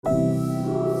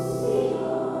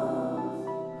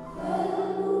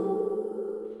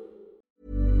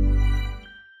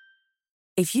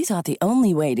If you thought the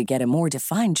only way to get a more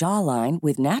defined jawline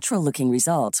with natural-looking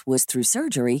results was through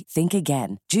surgery, think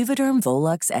again. Juvederm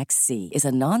Volux XC is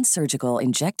a non-surgical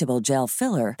injectable gel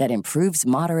filler that improves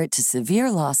moderate to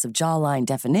severe loss of jawline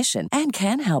definition and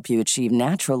can help you achieve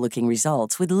natural-looking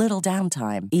results with little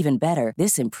downtime. Even better,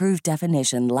 this improved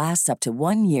definition lasts up to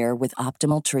 1 year with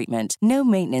optimal treatment. No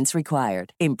maintenance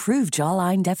required. Improve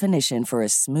jawline definition for a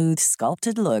smooth,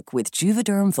 sculpted look with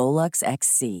Juvederm Volux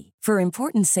XC. For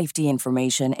important safety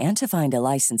information and to find a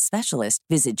licensed specialist,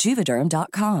 visit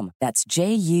Juvederm.com. That's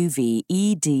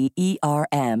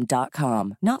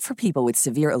JUVEDERM.com. Not for people with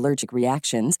severe allergic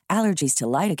reactions, allergies to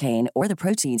lidocaine, or the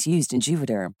proteins used in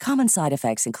Juvederm. Common side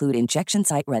effects include injection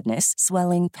site redness,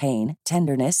 swelling, pain,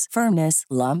 tenderness, firmness,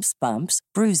 lumps, bumps,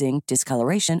 bruising,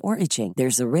 discoloration, or itching.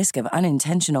 There's a risk of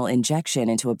unintentional injection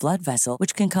into a blood vessel,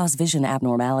 which can cause vision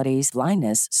abnormalities,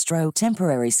 blindness, stroke,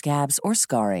 temporary scabs, or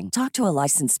scarring. Talk to a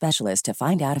licensed specialist to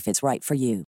find out if it's right for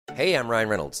you. Hey, I'm Ryan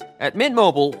Reynolds. At Mint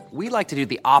Mobile, we like to do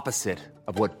the opposite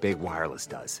of what Big Wireless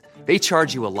does. They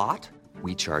charge you a lot,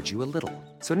 we charge you a little.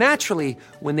 So naturally,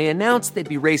 when they announced they'd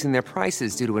be raising their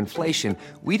prices due to inflation,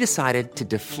 we decided to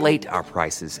deflate our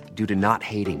prices due to not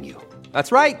hating you.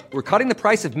 That's right. We're cutting the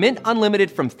price of Mint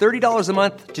Unlimited from $30 a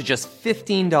month to just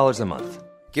 $15 a month.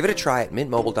 Give it a try at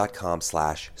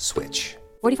mintmobile.com/switch.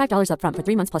 $45 up front for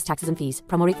 3 months plus taxes and fees.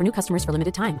 Promo rate for new customers for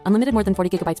limited time. Unlimited more than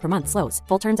 40 gigabytes per month. Slows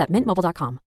full terms at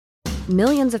mintmobile.com.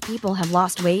 Millions of people have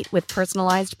lost weight with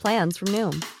personalized plans from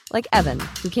Noom. Like Evan,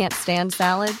 who can't stand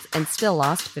salads and still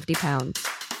lost 50 pounds.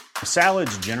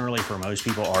 Salads generally for most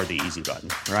people are the easy button,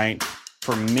 right?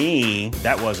 For me,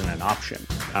 that wasn't an option.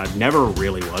 I never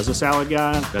really was a salad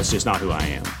guy. That's just not who I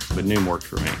am. But Noom worked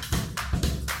for me.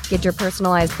 Get your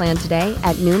personalized plan today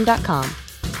at Noom.com.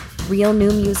 Real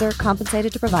Noom user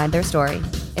compensated to provide their story.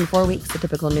 In 4 weeks, the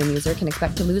typical Noom user can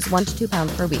expect to lose 1 to 2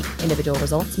 pounds per week. Individual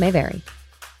results may vary.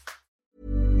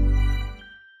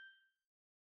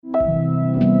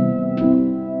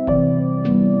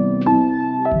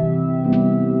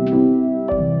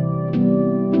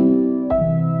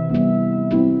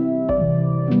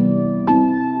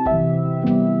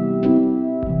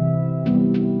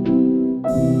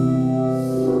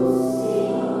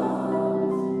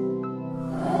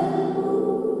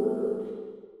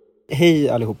 Hej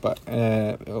allihopa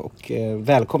och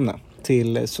välkomna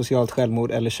till Socialt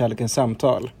självmord eller Kärlekens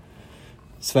samtal.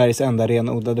 Sveriges enda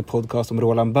renodlade podcast om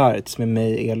Roland Barthes med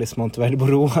mig, Elis Monteverde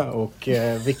Boroa, och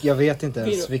jag vet inte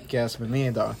ens vilka som är med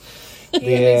idag.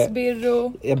 Elis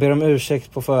Birro. Jag ber om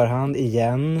ursäkt på förhand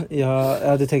igen. Jag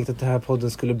hade tänkt att den här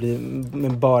podden skulle bli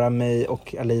med bara mig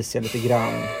och Alicia lite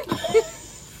grann.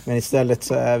 Men istället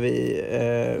så är vi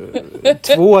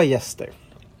 2 gäster.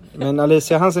 Men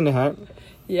Alicia Hansen är här.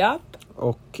 Ja.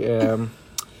 Och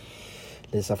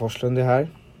Lisa Forslund är här.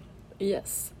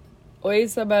 Yes. Och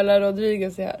Isabella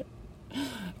Rodriguez är här.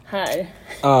 Här.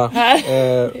 Ja. Här.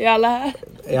 Är alla här?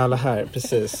 Är alla här,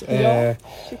 precis. Ja.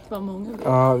 Shit vad många.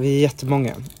 Ja, vi är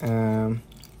jättemånga.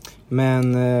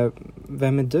 Men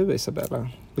vem är du, Isabella?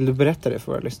 Vill du berätta det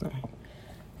för våra lyssnare?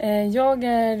 Jag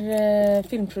är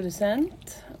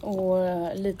filmproducent och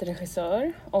lite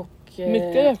regissör. Och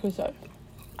mycket regissör.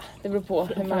 Det beror på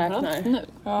hur man räknar. Nu,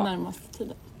 närmaste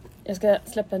tiden. Jag ska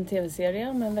släppa en tv-serie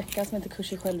om en vecka som heter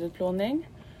Kurs i självutplåning.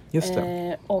 Just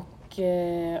det. Och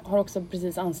har också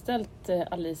precis anställt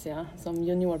Alicia som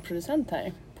juniorproducent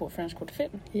här på French Quarter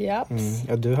Film. Ja,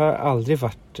 du har aldrig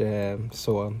varit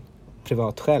så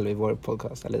privat själv i vår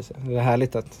podcast, Alicia. Det är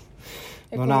härligt att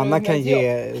någon annan kan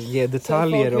ge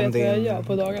detaljer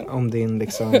om din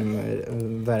liksom,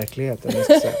 verklighet. Eller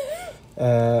ska säga.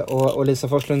 Och Lisa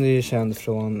Forslund är ju känd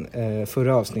från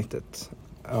förra avsnittet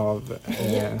av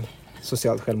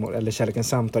Socialt självmord eller Kärlekens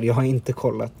samtal. Jag har inte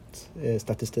kollat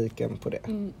statistiken på det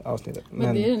avsnittet.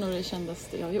 Men det är nog det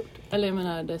kändaste jag har gjort. Eller jag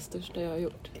menar det största jag har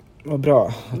gjort. Vad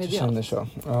bra att du känner så.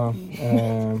 Ja,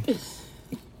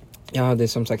 jag hade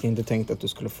som sagt inte tänkt att du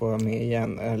skulle få vara med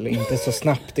igen. Eller inte så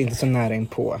snabbt, inte så nära in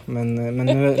på. Men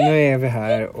nu är vi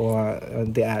här och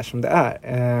det är som det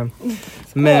är.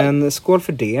 Men skål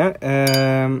för det.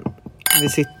 Vi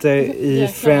sitter i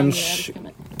French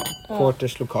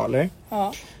Quarters lokaler.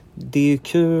 Ja. Det är ju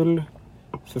kul,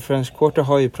 för French Quarter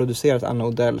har ju producerat Anna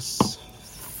Odells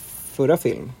förra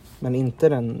film. Men inte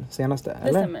den senaste, det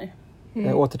eller? Stämmer.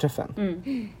 Återträffen.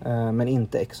 Men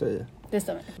inte XOI. Det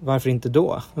stämmer. Varför inte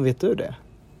då? Vet du det?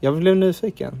 Jag blev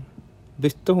nyfiken.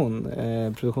 Bytte hon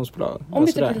produktionsbolag? Hon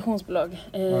bytte produktionsbolag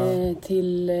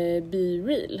till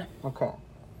Be Real. Okej.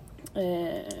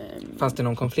 Fanns det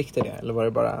någon konflikt i det? Eller var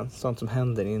det bara sånt som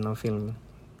händer inom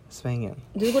filmsvängen?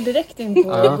 Du går direkt in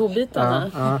på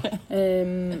godbitarna.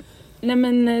 Nej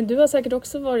men du har säkert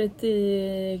också varit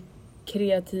i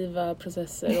kreativa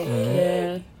processer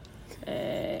och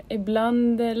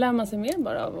ibland lär man sig mer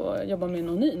bara av att jobba med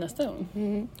någon ny nästa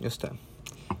gång. Just det.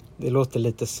 Det låter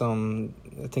lite som,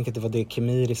 jag tänker att det var det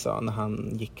Kemiri sa när han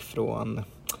gick från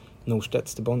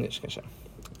Norstedts till Bonniers kanske.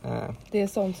 Det är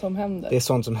sånt som händer. Det är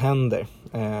sånt som händer.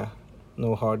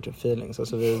 No hard feelings och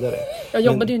så vidare. Jag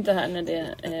jobbade ju inte här när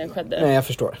det skedde. Nej, jag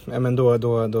förstår. Men då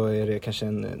är det kanske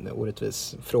en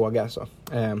orättvis fråga. Så.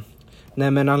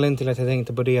 Nej, men anledningen till att jag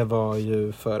tänkte på det var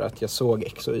ju för att jag såg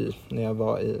X och Y när jag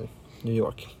var i New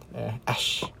York.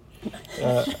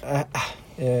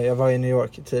 Jag var i New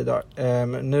York i 10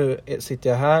 dagar. Nu sitter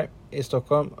jag här i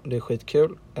Stockholm. Det är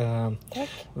skitkul. Tack.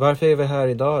 Varför är vi här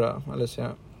idag då, Alicia?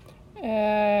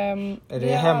 Är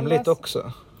det hemligt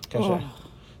också? Kanske?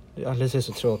 Alicia är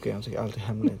så tråkig. Jag tycker allt är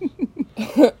hemligt.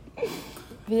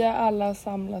 Vi har alla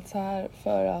samlats här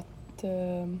för att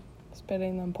spela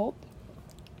in en podd.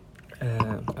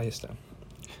 Ja, just det.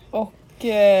 Och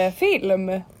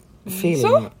film. Film?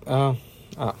 Så? Ja.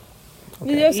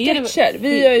 Okay. Vi gör sketcher.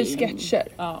 Vi gör ju sketcher.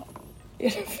 Ja.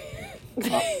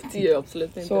 Det gör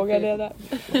absolut inte. Såg jag det där?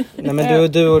 Nej,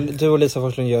 men du och Lisa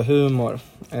Forslund gör humor.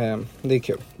 Det är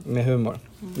kul med humor.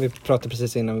 Vi pratade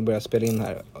precis innan vi började spela in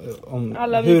här om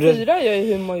alla vi 4 gör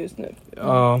ju humor just nu.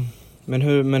 Ja, men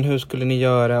hur skulle ni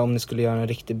göra om ni skulle göra en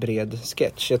riktigt bred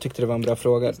sketch? Jag tyckte det var en bra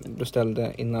fråga du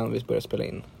ställde innan vi började spela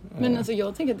in. Men alltså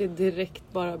jag tänker att det direkt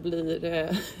bara blir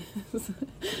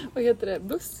vad heter det?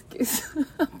 Buskis.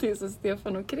 Det är så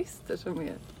Stefan och Christer som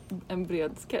är en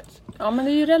bred sketch. Ja, men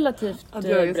det är ju relativt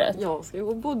brett. Jag ska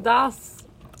gå på dass.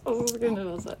 Och så ska det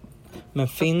vara så här. Men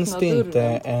finns det inte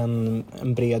en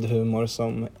bred humor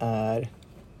som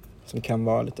kan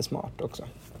vara lite smart också?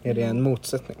 Är det en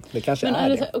motsättning? Det kanske men är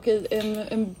det. Okej,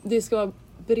 det ska vara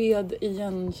bred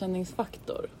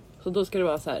igenkänningsfaktor. Så då ska det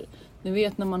vara så här. Ni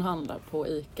vet när man handlar på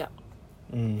ICA.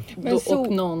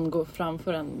 Och någon går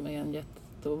framför en med en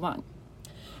jättestor vagn.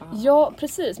 Ja,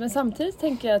 precis. Men samtidigt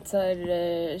tänker jag att så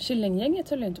här, Killinggänget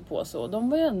höll ju inte på så. De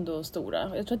var ju ändå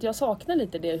stora. Jag tror att jag saknar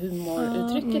lite det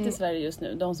humoruttrycket i Sverige just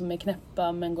nu. De som är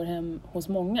knäppa men går hem hos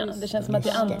många. Det känns som att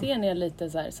det antingen är lite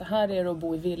så här är det att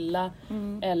bo i villa.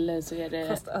 Eller så är det...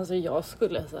 Fast alltså jag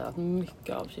skulle säga att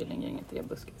mycket av Killinggänget är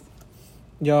buskis.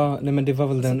 Ja, nej, men det var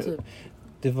väl alltså,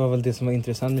 det var väl det som var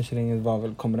intressant med Killinggänget var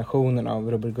väl kombinationen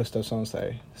av Robert Gustafssons så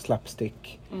här,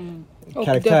 slapstick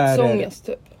karaktärer. Och dödsångest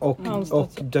typ.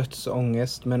 Och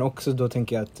dödsångest. Men också då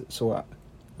tänker jag att så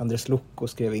Andres Lokko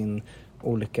skrev in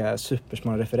olika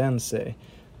supersmå referenser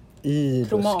i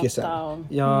buskisen.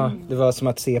 Ja, det var som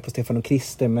att se på Stefan och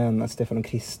Christer, men att Stefan och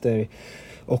Christer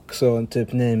också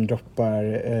typ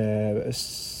namedroppar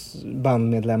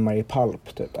bandmedlemmar i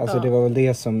Pulp typ. Alltså det var väl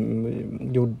det som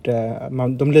gjorde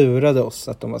de lurade oss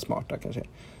att de var smarta kanske.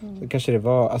 Så kanske det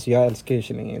var, alltså jag älskar ju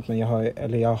Killinggänget, men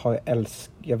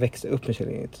jag växte upp med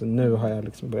Killinggänget, så nu har jag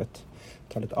liksom börjat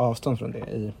ta lite avstånd från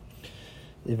det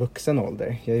i vuxen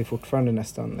ålder. Jag är ju fortfarande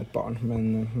nästan ett barn,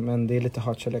 men det är lite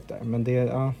hatkärlek där. Men det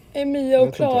är Mia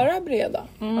och Klara breda?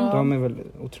 De är väl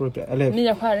otroligt breda. Eller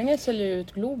Mia Skäringer säljer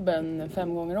ut Globen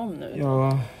 5 gånger om nu.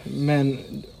 Ja, men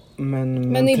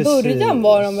i precis. Början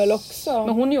var de väl också.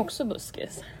 Men hon är också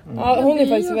buskis. Ja, hon är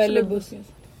faktiskt väldigt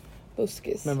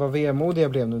buskis. Men vad vemodig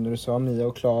jag blev nu när du sa Mia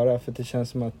och Klara, för det känns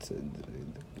som att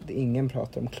ingen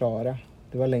pratar om Klara.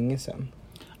 Det var länge sedan.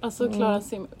 Alltså Klara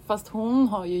fast hon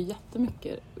har ju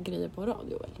jättemycket grejer på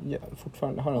radio väl? Ja,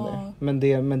 fortfarande har hon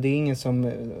det. Men det är ingen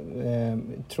som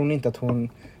tror ni inte att hon...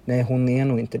 Nej, hon är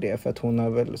nog inte det, för att hon har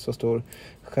väl så stor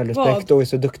självrespekt och är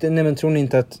så duktig. Nej, men tror ni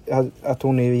inte att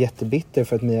hon är ju jättebitter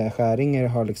för att Mia Skäringer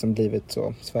har liksom blivit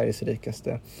så Sveriges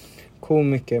rikaste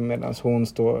komiker, medan hon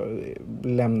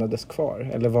lämnades kvar?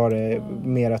 Eller var det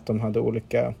mer att de hade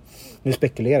olika... Nu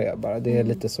spekulerar jag bara. Det är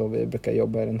lite så vi brukar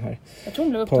jobba i den här jag tror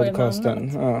hon blev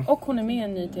podcasten. Ja. Och hon är med i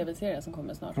en ny tv-serie som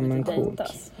kommer snart. Ja, men coolt.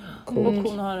 Och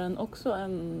hon har också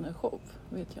en show,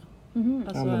 vet jag.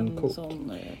 Alltså en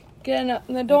sån...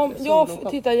 Jag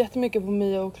tittade jättemycket på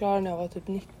Mia och Klara när jag var typ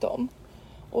 19.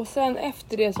 Och sen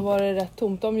efter det så var det rätt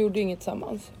tomt. De gjorde inget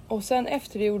tillsammans. Och sen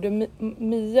efter det gjorde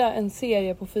Mia en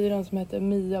serie på 4 som heter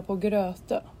Mia på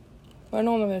Grötö. Var det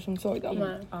någon av er som såg den?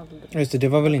 Just det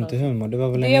var väl inte humor. Det var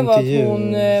väl en intervju. Det var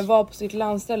att hon var på sitt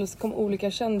landställe, så kom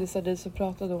olika kändisar dit, så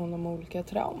pratade hon om olika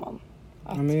trauman.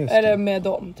 Eller med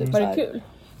dem. Typ, var det kul?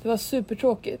 Det var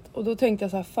supertråkigt. Och då tänkte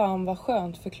jag så här, fan vad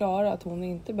skönt förklara att hon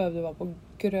inte behövde vara på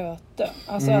Grötö.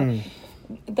 Alltså,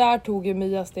 där tog ju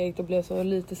Mia steg och blev så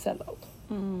lite sellout.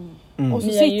 Och så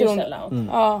Mia sitter hon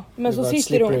Ja, men så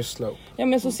sitter hon. Ja,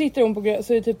 men så sitter hon på Grötö,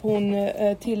 så är typ hon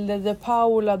Tilde de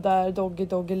Paula där,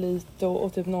 Dogge lite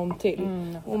och typ någon till.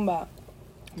 Hon bara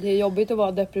Det är jobbigt att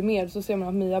vara deprimerad, så ser man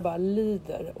att Mia bara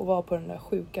lider och var på den där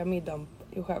sjuka middagen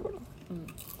i skärgården.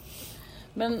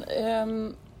 Men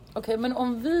okej, men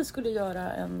om vi skulle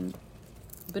göra en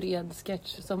bred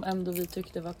sketch som ändå vi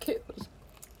tyckte var kul,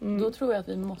 då tror jag att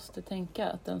vi måste tänka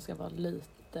att den ska vara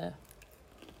lite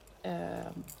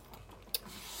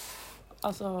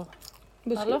alltså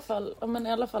i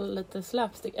alla fall lite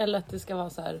slapstick, eller att det ska vara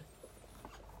så här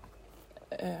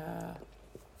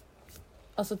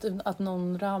alltså typ att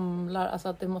någon ramlar, alltså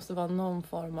att det måste vara någon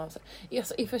form av alltså,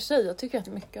 i och för sig, jag tycker att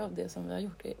mycket av det som vi har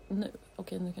gjort nu,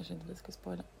 okej, nu kanske inte vi ska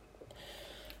spoila,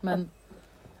 men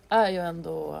är ju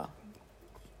ändå,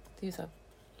 det är ju så här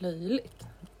löjligt.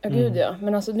 Ja, gud ja.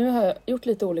 Men alltså nu har jag gjort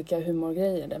lite olika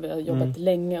humorgrejer där vi har jobbat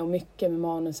länge och mycket med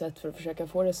manuset för att försöka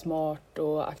få det smart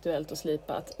och aktuellt och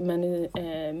slipat. Men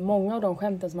många av de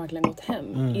skämten som verkligen gått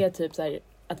hem är typ så här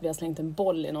att vi har slängt en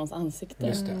boll i någons ansikte.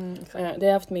 Just det har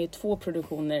jag haft med i 2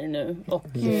 produktioner nu. Och,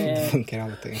 det funkar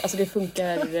alltid. Alltså det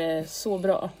funkar så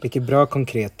bra. Vilket bra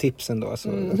konkret tips ändå. Alltså,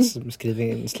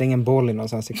 att släng en boll i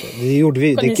någons ansikte. Det gjorde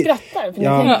vi. Ni skrattar för ni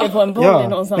tänker på en boll i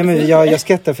någons ansikte. Nej, men jag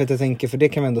skrattar för att jag tänker, för det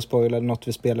kan vi ändå spoila. Något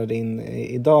vi spelade in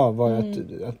idag var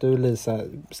att du, Lisa,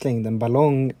 slängde en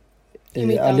ballong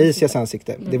i Alicias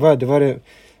ansikte. Det var det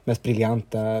mest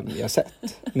briljanta jag sett.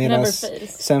 Medan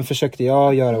sen försökte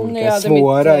jag göra olika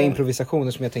svåra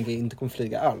improvisationer som jag tänker inte kommer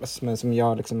flyga alls. Men som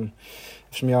jag liksom,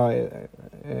 eftersom jag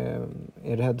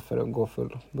är rädd för att gå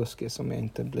full buskis som jag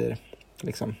inte blir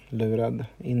liksom lurad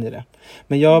in i det.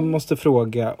 Men jag måste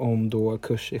fråga om då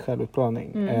kurs i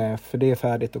självutplåning. För det är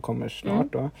färdigt och kommer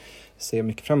snart då. Ser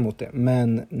mycket fram emot det.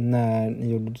 Men när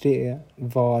ni gjorde det,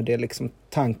 var det liksom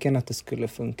tanken att det skulle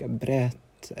funka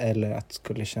brett eller att det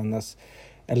skulle kännas,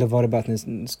 eller var det bara att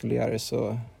ni skulle göra det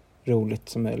så roligt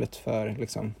som möjligt för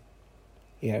liksom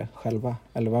er själva?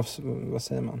 Eller vad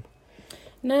säger man?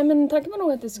 Nej, men tanken var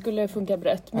nog att det skulle funka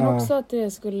brett. Men också att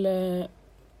det skulle...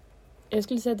 Jag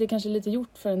skulle säga att det är kanske lite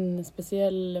gjort för en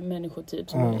speciell människotyp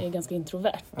som är ganska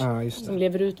introvert. Som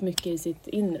lever ut mycket i sitt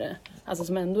inre. Alltså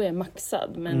som ändå är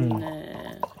maxad. Men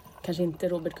kanske inte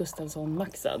Robert Gustafsson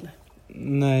maxad.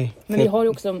 Nej. Men vi har ju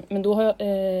också... Men då har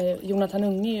Jonathan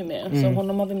Unge ju med. Så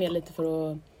honom har vi med lite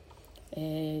för att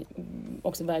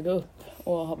också väga upp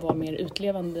och vara mer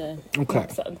utlevande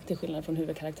maxad. Till skillnad från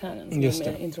huvudkaraktären som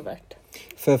är mer introvert.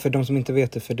 För de som inte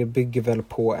vet det, för det bygger väl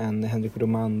på en Henrik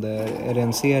Romander, är det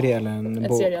en serie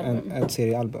eller ett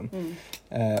seriealbum?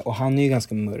 Och han är ju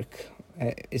ganska mörk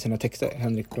i sina texter,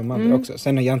 Henrik Romander också.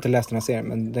 Sen har jag inte läst den här serien,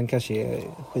 men den kanske är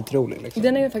skitrolig. Liksom,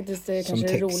 den är ju faktiskt kanske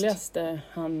det roligaste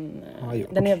han...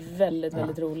 Den är väldigt,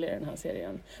 väldigt rolig, den här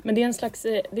serien. Men det är en slags,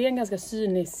 det är en ganska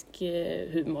cynisk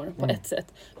humor på ett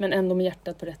sätt. Men ändå med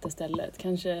hjärtat på rätta stället.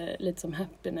 Kanske lite som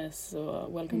Happiness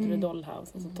och Welcome to the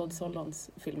Dollhouse, alltså Todd Solondz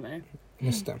filmer.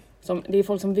 Just det. Det är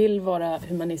folk som vill vara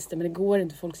humanister, men det går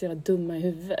inte, folk så jävla dumma i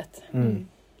huvudet.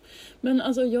 Men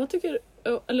alltså jag tycker,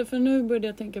 eller för nu började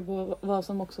jag tänka på vad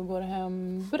som också går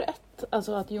hem brett.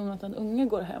 Alltså att Jonathan Unge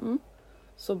går hem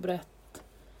så brett.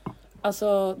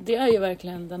 Alltså det är ju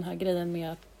verkligen den här grejen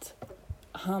med att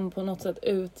han på något sätt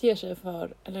utger sig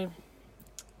för, eller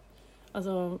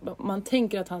alltså man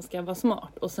tänker att han ska vara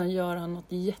smart och sen gör han något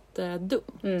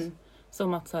jättedumt.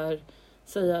 Som att så här,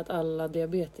 säga att alla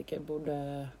diabetiker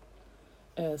borde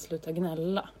sluta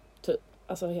gnälla. Typ.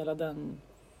 Alltså hela den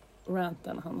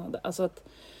ranten han hade. Alltså att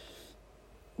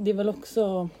det är väl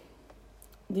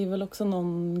också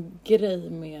någon grej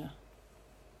med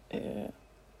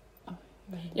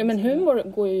ja, men humor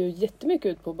går ju jättemycket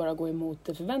ut på att bara gå emot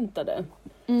det förväntade.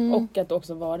 Och att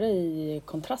också vara i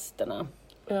kontrasterna.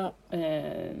 Ja.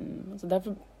 Så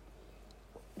därför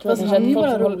fast han är ju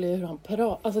bara rolig hur han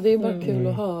pratar. Alltså det är bara kul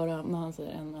att höra när han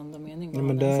säger en enda mening. Ja,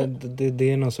 men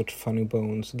det är någon sorts funny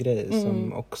bones grej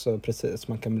som också precis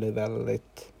man kan bli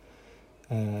väldigt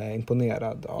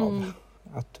imponerad av.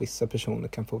 Att vissa personer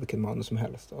kan få vilket manus som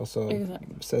helst. Och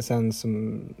sen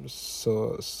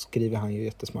så skriver han ju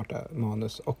jättesmarta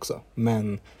manus också.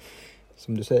 Men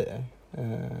som du säger.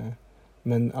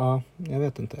 Men ja, jag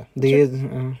vet inte. Det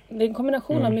är en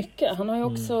kombination av mycket. Han har ju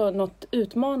också något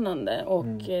utmanande.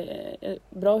 Och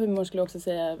bra humor skulle jag också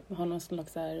säga har någon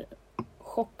slags här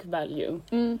chock value.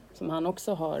 Som han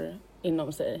också har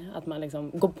inom sig. Att man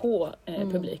liksom går på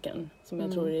publiken. Som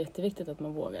jag tror är jätteviktigt att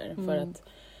man vågar. För att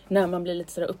när man blir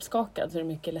lite sådär uppskakad så är det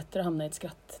mycket lättare att hamna i ett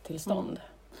skratttillstånd.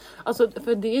 Alltså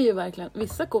för det är ju verkligen,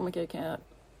 vissa komiker kan jag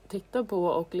titta på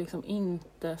och liksom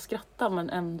inte skratta men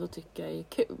ändå tycka är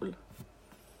kul.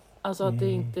 Alltså att det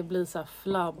inte blir så här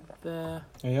flabb.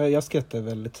 Jag skrattar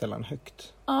väldigt sällan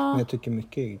högt. Men jag tycker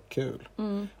mycket är kul.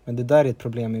 Men det där är ett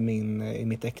problem i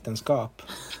mitt äktenskap.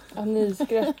 Ja, ni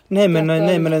skrattar nej,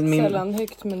 men sällan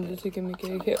högt, men du tycker mycket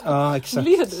är kul. Ja, exakt.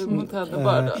 Ler du mot henne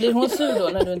bara då? Blir hon sur då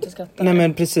när du inte skrattar? Nej,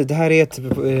 men precis. Det här är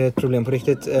ett problem på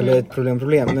riktigt. Eller ett problem.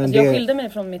 Men alltså, jag skilde mig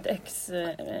från mitt ex,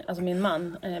 alltså min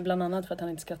man. Bland annat för att han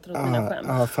inte skrattar åt mina skämt.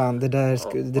 Ja, fan. Det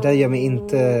där gör mig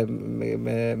inte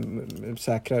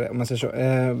säkrare, om man säger så.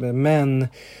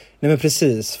 Nej men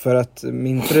precis, för att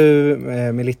min fru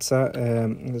Melitza,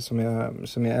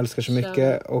 som jag älskar så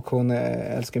mycket, och hon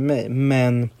älskar mig,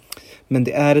 men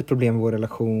det är ett problem med vår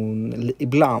relation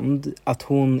ibland, att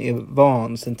hon är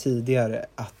van sedan tidigare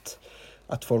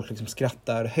att folk liksom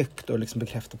skrattar högt och liksom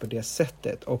bekräftar på det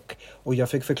sättet, och jag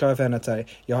fick förklara för henne att så här,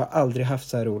 jag har aldrig haft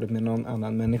så här roligt med någon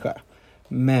annan människa,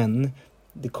 men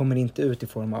det kommer inte ut i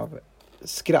form av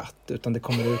skratt, utan det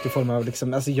kommer ut i form av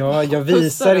liksom, alltså jag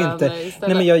visar inte,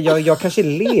 nej men jag kanske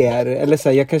ler, eller så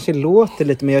här, jag kanske låter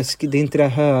lite, men det är inte det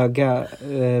höga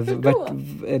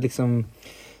liksom,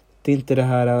 det är inte det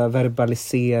här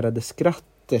verbaliserade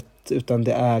skrattet, utan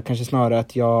det är kanske snarare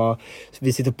att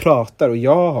vi sitter och pratar och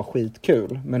jag har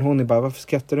skitkul, men hon är bara, varför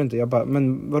skrattar du inte? Jag bara,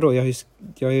 men vadå, jag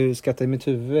har ju skrattat i mitt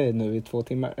huvud nu i 2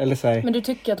 timmar, eller så här. Men du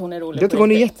tycker att hon är rolig? Jag tycker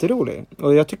hon är jätterolig,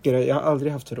 och jag har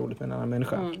aldrig haft så roligt med en annan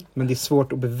människa, men det är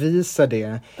svårt att bevisa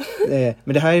det.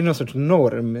 Men det här är någon sorts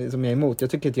norm som jag är emot. Jag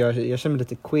tycker att jag känner mig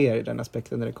lite queer i den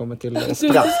aspekten när det kommer till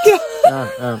skratt.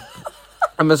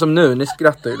 Ja, men som nu, ni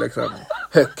skrattar ju liksom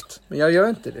högt. Men jag gör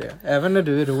inte det. Även när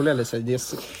du är rolig eller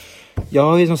så. Jag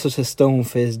har ju någon sorts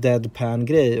stoneface deadpan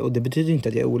grej, och det betyder inte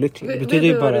att jag är olycklig. Det betyder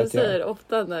ju bara att jag säger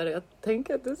ofta när jag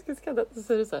tänker att du ska skratta, så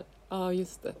säger du så här: ja,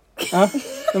 just det. Ja,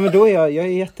 men då är jag är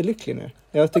jättelycklig nu.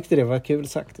 Jag tyckte det var kul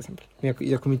sagt till exempel. Men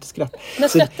jag kommer inte skratta. Men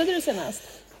skrattade du senast?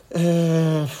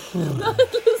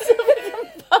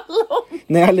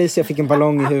 Nej, Alicia fick en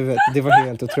ballong i huvudet. Det var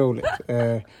helt otroligt.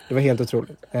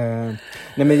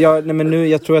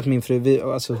 Jag tror att min fru,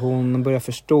 alltså hon börjar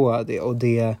förstå det, och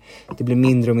det blir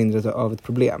mindre och mindre av ett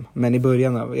problem. Men i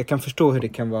början jag kan förstå hur det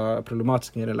kan vara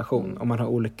problematiskt i en relation om man har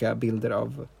olika bilder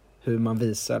av hur man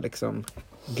visar liksom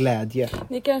glädje.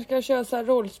 Ni kanske ska köra så här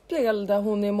rollspel där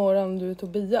hon är Morran, du är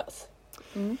Tobias.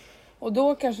 Och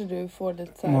då kanske du får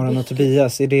lite så här. Morran och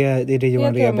Tobias, är det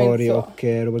Johan Rheborg och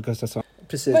Robert Gustafsson.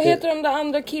 Precis. Vad heter de där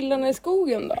andra killarna i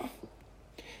skogen då?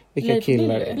 Vilka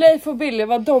killar? Leif och Billy,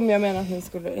 vad de jag menar att ni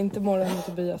skulle. Inte Morran och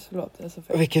Tobias, förlåt.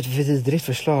 Vilket vidrigt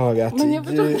förslag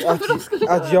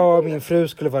att jag och min fru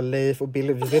skulle vara Leif och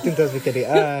Billy. Vi vet inte ens vilka det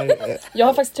är. Jag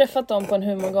har faktiskt träffat dem på en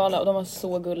humorgala och de var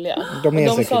så gulliga.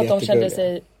 De sa att de kände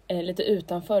sig lite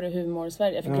utanför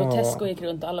humor-Sverige. För Grotesco gick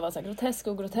runt och alla var så här,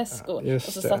 Grotesco. Och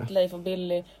så satt Leif och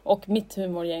Billy och mitt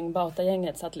humorgäng,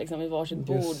 Bauta-gänget, satt liksom vid varsitt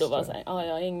bord och var så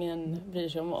här, ingen bryr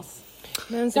sig om oss.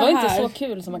 Men det var inte så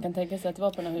kul som man kan tänka sig att det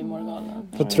var på den här humorgalan.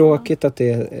 Så tråkigt att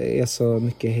det är så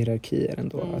mycket hierarkier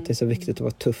ändå. Att det är så viktigt att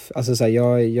vara tuff. Alltså så här,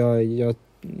 jag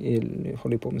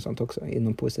håller på med sånt också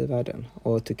inom poesivärlden,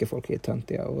 och tycker folk är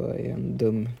töntiga och är en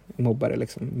dum mobbare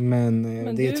liksom. Men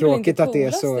det är tråkigt att det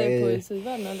är så i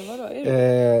poesivärlden, eller vadå?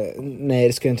 Är du? Nej,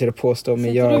 det ska jag inte påstå,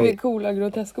 men du är coola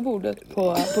Grotesko-bordet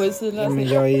på poesiläsning? Men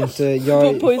jag är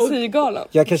inte på poesigalan.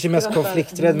 Jag kanske är mest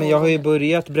konflikträdd, men jag har ju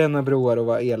börjat bränna broar och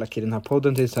vara elak i den här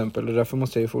podden till exempel, och därför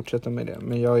måste jag ju fortsätta med det.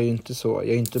 Men jag är ju inte så, jag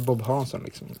är inte Bob Hansson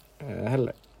liksom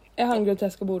heller. Är han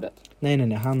Grotesko-bordet?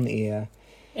 Nej, han är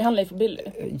han Leif och Billy?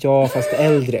 Ja, fast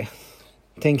äldre.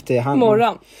 Tänk dig han.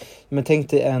 Morran. Men tänk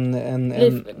dig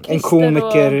en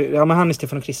komiker. Ja, men han är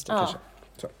Stefan och Krister kanske.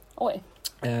 Så. Oj.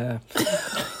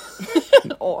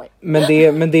 Oj.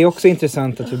 Men det är också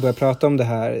intressant att vi börjar prata om det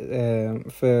här.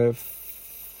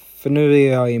 För nu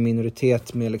är jag i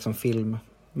minoritet med liksom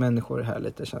filmmänniskor här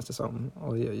lite, känns det som.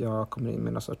 Och jag kommer in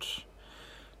med någon sorts,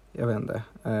 jag vet inte.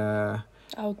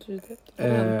 Auktoritet.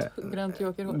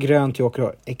 Grönt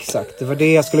jokerhår. Exakt, det var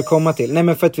det jag skulle komma till. Nej,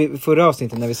 men för att förra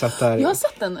avsnittet när vi satt här. Jag har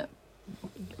sett den nu.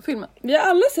 Filmen. Vi har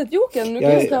alla sett Jokern. Nu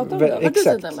kan jag prata om det.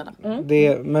 Exakt.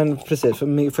 Men precis, får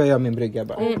jag göra min brygga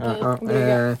bara.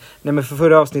 Nej, men för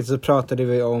förra avsnittet så pratade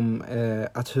vi om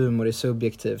att humor är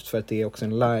subjektivt, för att det är också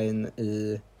en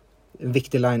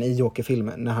viktig line i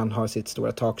Joker-filmen när han har sitt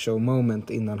stora talkshow moment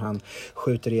innan han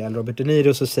skjuter ihjäl Robert De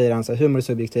Niro, så säger han så här: humor är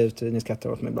subjektivt, ni skrattar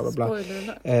åt mig, bla bla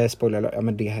bla. Spoiler. Ja,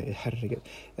 men det här, herregud.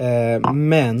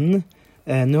 Men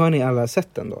nu har ni alla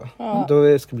sett den då. Ja.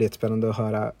 Då ska det bli spännande att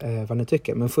höra vad ni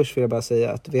tycker. Men först vill jag bara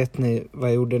säga att, vet ni vad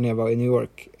jag gjorde när jag var i New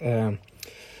York?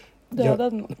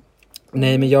 Dödade någon?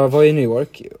 Nej, men jag var i New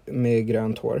York med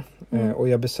grönt hår. Och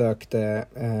jag besökte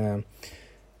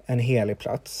en helig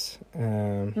plats.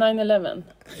 9/11.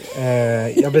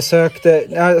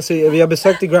 Jag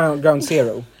besökte Ground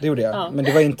Zero. Det gjorde jag. Ja. Men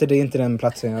det är inte den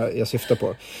platsen jag syftar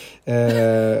på.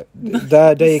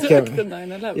 Där gick jag.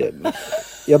 9/11.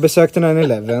 Jag besökte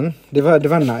 9/11. Det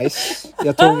var nice.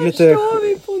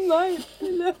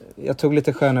 Jag tog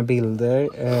lite sköna bilder.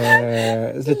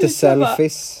 Lite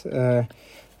selfies.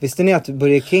 Visste ni att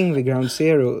Burger King vid Ground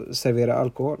Zero serverar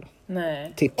alkohol?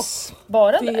 Nej. Tips.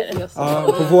 Bara där?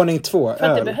 Ja, på våning 2. För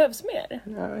att det behövs mer?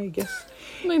 Ja, I guess.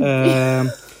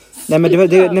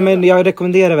 Men jag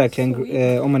rekommenderar verkligen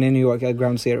om man är i New York,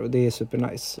 Ground Zero. Det är super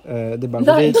nice. Det är bara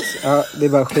det är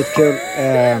bara skitkul.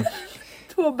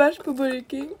 2 bärs på Burger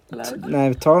King.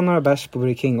 Nej, ta några bärs på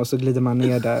Burger King och så glider man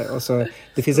ner där. Och så,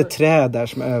 det finns ett träd där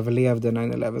som överlevde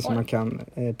 9/11 som man kan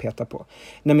peta på.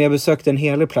 Nej, men jag besökte en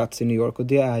hel plats i New York och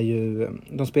det är ju,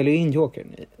 de spelar ju in Jokern.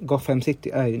 Gotham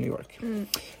City är ju New York.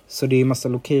 Så det är massa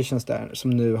locations där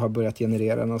som nu har börjat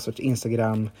generera någon sorts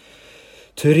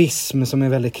Instagram-turism som är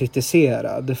väldigt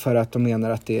kritiserad för att de menar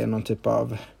att det är någon typ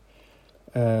av...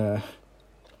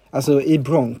 Alltså i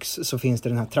Bronx så finns det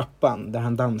den här trappan där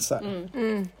han dansar.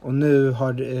 Och nu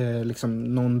har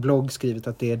liksom någon blogg skrivit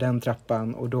att det är den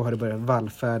trappan. Och då har det börjat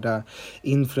vallfärda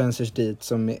influencers dit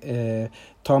som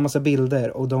tar massa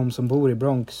bilder. Och de som bor i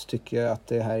Bronx tycker att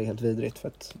det här är helt vidrigt för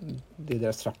att det är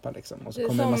deras trappa liksom. Och så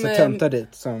kommer en massa töntar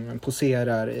dit som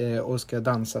poserar och ska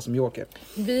dansa som Joker.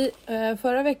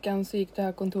 Förra veckan så gick det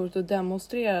här kontoret och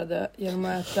demonstrerade genom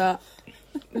att äta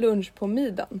lunch på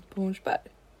middagen på Hornsberg.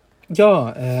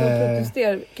 Ja,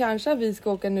 kanske vi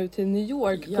ska åka nu till New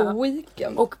York på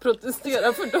weekend. Och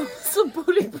protestera för de som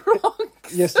bor i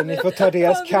Bronx. Just det, ni får ta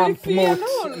deras kamp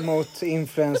mot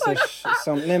influencers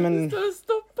som... Nej, men... Stoppa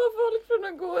folk från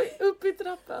att gå upp i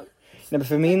trappan. Nej, men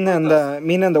för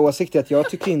min enda åsikt är att jag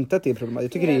tycker inte att det är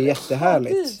problematiskt. Jag tycker det är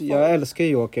jättehärligt. Jag älskar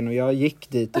Jokern och jag gick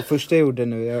dit. Det första jag gjorde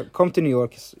nu, jag kom till New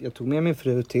York, jag tog med min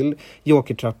fru till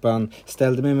Jokertrappan,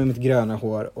 ställde mig med mitt gröna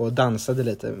hår och dansade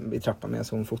lite i trappan medan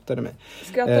hon fotade mig.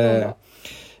 Skrattar hon då?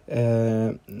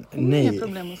 Nej. Inga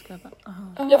problem att skratta.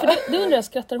 Ja, för det undrar jag,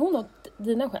 skrattar hon åt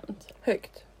dina skämt?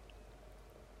 Högt?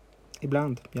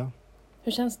 Ibland, ja.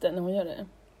 Hur känns det när hon gör det?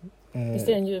 Visst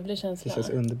är det en ljuvlig känsla? Det känns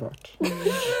underbart.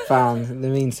 Fan,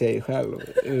 nu inser jag ju själv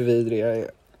hur vidrig jag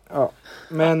är. Ja.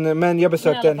 Men jag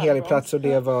besökte en helig plats och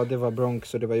det var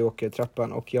Bronx och det var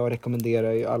Jokertrappan. Och jag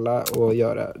rekommenderar ju alla att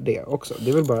göra det också.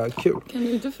 Det är väl bara kul. Kan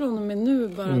du inte från och med nu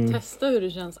bara testa hur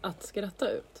det känns att skratta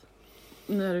ut?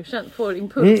 När du får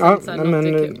impuls.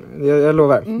 Jag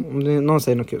lovar. Om någon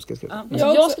säger något kul ska jag skriva.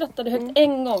 Jag skrattade högt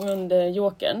en gång under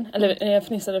Jokern. Eller jag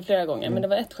fnissade flera gånger. Men det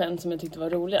var ett skämt som jag tyckte var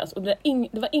roligast. Och det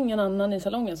var ingen annan i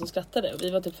salongen som skrattade. Och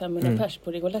vi var typ 500 pers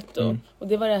på Rigoletto. Och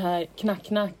det var det här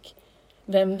knack.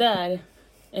 Vem där?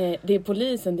 Det är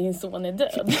polisen, din son är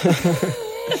död.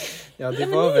 Ja, det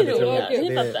var väldigt roligt.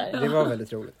 Det var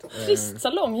väldigt roligt. Trist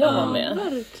salong jag var med.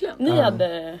 Verkligen. Ni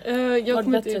hade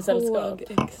varit bättre sällskap.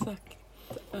 Exakt.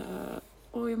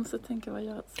 Jag måste tänka vad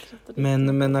jag skrattade.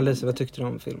 Men Alice, vad tyckte du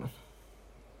om filmen?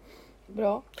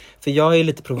 Bra. För jag är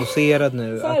lite provocerad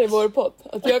nu. Så här är vår podd,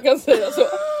 att jag kan säga så.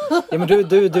 Ja, men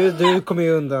du kommer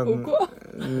ju undan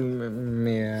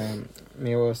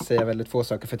med att säga väldigt få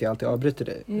saker för att jag alltid avbryter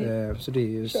dig. Så det är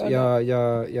ju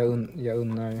jag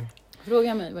undrar.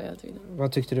 Fråga mig vad jag tyckte.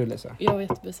 Vad tyckte du, Lisa? Jag var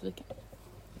jättebesviken.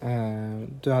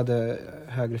 Du hade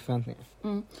högre förväntningar.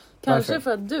 Kanske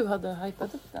för att du hade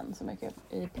hypat upp den så mycket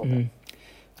i podden.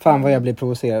 Fan vad jag blev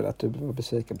provocerad att du var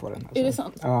besviken på den. Alltså. Är det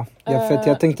sant? Ja, för att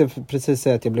jag tänkte precis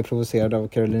säga att jag blev provocerad av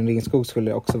Caroline Ringskog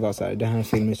skulle också vara så här. Den här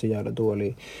filmen är så jävla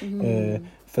dålig.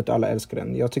 För att alla älskar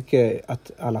den. Jag tycker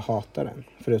att alla hatar den.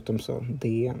 Förutom så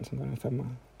DN som var en 5.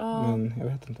 Men jag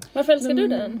vet inte. Varför älskar du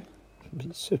den?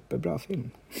 Superbra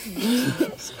film.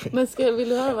 Men vill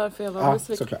du höra varför jag var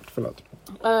besviken? Ja, såklart. Förlåt.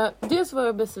 Dels var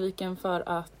jag besviken för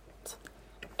att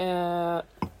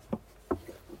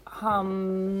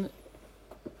han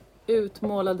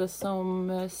utmålades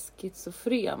som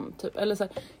schizofren typ. Eller så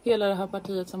här, hela det här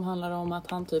partiet som handlar om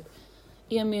att han typ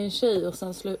är med en tjej och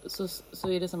sen så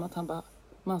är det som att han bara,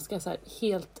 man ska så här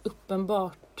helt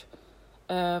uppenbart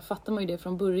fattar man ju det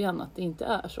från början att det inte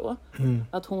är så.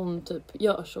 Att hon typ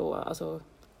gör så, alltså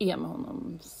är med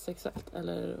honom sexuellt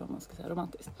eller vad man ska säga,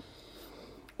 romantiskt.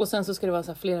 Och sen så ska det vara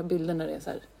så här flera bilder när det är så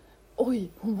här, oj,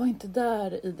 hon var inte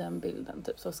där i den bilden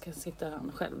typ, så ska sitta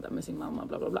han själv där med sin mamma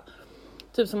bla bla bla.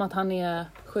 Typ som att han är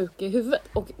sjuk i huvudet.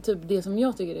 Och typ det som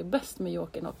jag tycker är bäst med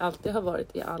Jokern och alltid har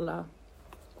varit i alla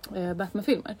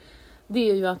Batman-filmer, det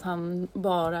är ju att han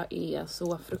bara är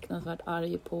så fruktansvärt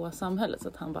arg på samhället så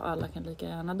att han bara, alla kan lika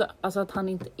gärna dö. Alltså att han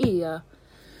inte är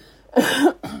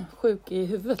sjuk i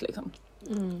huvudet liksom.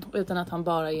 Utan att han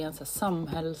bara är en så här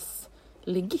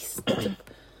samhällsligist typ.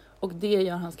 Och det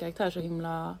gör hans karaktär så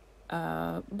himla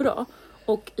bra.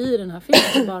 Och i den här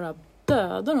filmen bara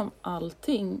dödar de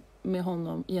allting med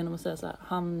honom genom att säga så här: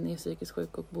 han är psykiskt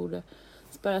sjuk och borde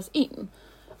spärras in.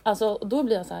 Alltså, då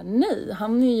blir jag så här: nej,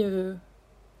 han är ju...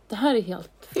 Det här är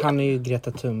helt fel. Han är ju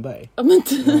Greta Thunberg. Ja, men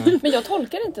men jag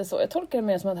tolkar det inte så. Jag tolkar det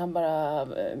mer som att han bara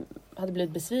hade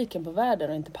blivit besviken på världen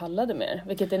och inte pallade mer.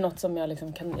 Vilket är något som jag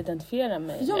liksom kan identifiera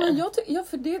mig med.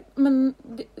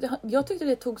 Jag tyckte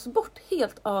det togs bort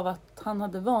helt av att han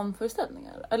hade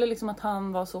vanföreställningar. Eller liksom att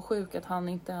han var så sjuk att han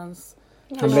inte ens...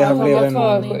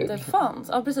 inte fanns.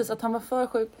 Ja, precis. Att han var för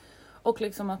sjuk. Och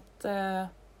liksom att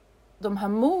de här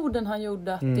morden han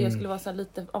gjorde, att det skulle vara så här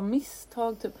lite av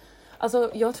misstag typ.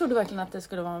 Alltså, jag trodde verkligen att det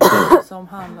skulle vara en film som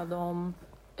handlade om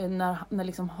när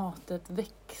liksom hatet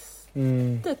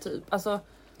växte typ. Alltså,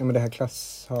 ja, men det här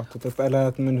klasshatet eller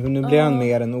att nu blir han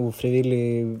mer en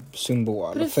ofrivillig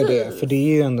symbol för det. För det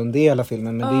är ju ändå en del av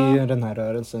filmen, men det är ju den här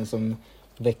rörelsen som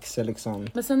växer liksom.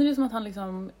 Men sen är det som att han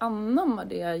liksom anammar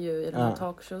det ju i den här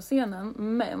talkshow-scenen.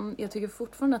 Men jag tycker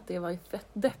fortfarande att det var fett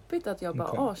deppigt att jag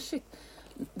bara, shit.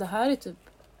 Det här är typ,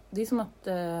 det är som att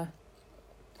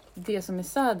det som är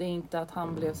sad är inte att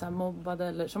han blev så här mobbad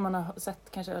eller som man har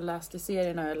sett, kanske har läst i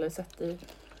serierna eller sett i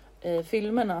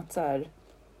filmerna, att så här,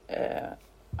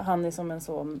 han är som en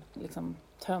sån liksom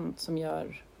tönt som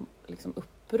gör liksom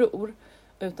uppror,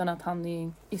 utan att han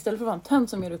är, istället för att vara en tönt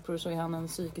som gör uppror, så är han en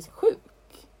psykisk sjuk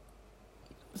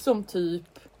som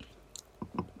typ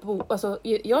alltså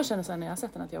jag känner så här när jag har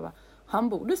sett den att jag bara, han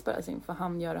borde spärras in för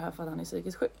han gör det här för att han är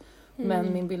psykisk sjuk.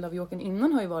 Men min bild av Jokern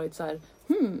innan har ju varit så här: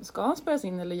 ska han spärras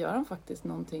in eller gör han faktiskt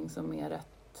någonting som är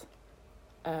rätt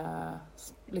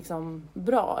liksom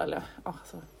bra eller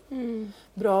alltså,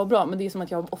 bra, men det är som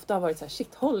att jag ofta har varit så här: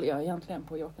 shit, håller jag egentligen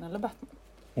på Jokern eller Batman?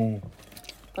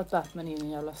 För att Batman är en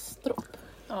jävla stropp.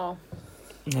 Ja.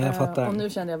 Jag fattar. Och nu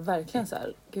kände jag verkligen så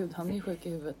här: gud, han är ju sjuk i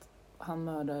huvudet. Han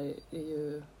mördar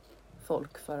ju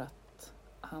folk för att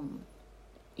han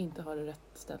inte har det rätt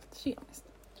ställt kemiskt.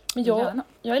 Men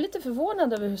jag är lite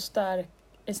förvånad över hur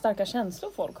starka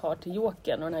känslor folk har till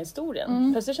Jokern och den här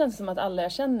historien. Plötsligt känns det som att alla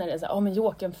jag känner är så här: men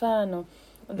Jokern-fan och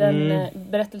den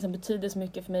berättelsen betyder så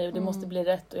mycket för mig och det måste bli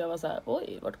rätt. Och jag var så här: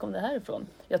 oj, vart kom det här ifrån?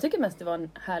 Jag tycker mest det var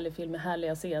en härlig film med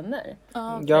härliga scener.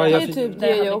 Det är typ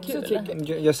det jag också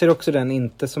tycker. Jag ser också den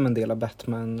inte som en del av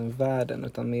Batman-världen,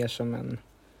 utan mer som en,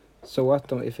 så att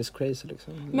de, if it's crazy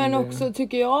liksom. Men också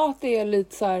tycker jag att det är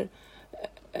lite så här,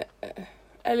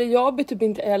 eller jag blir typ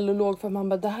inte eld och låg för att man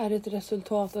bara, det här är ett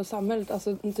resultat av samhället.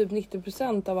 Alltså typ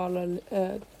 90% av alla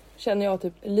känner jag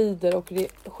typ lider och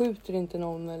skjuter inte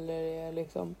någon eller är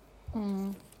liksom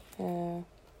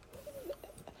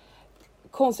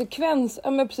konsekvens,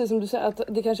 men precis som du säger, att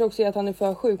det kanske också är att han är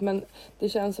för sjuk, men det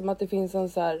känns som att det finns en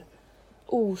så här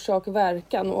orsak och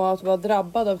verkan, och att vara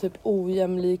drabbad av typ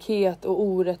ojämlikhet och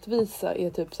orättvisa är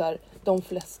typ så här de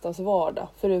flestas vardag,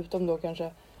 förutom då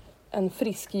kanske en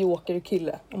frisk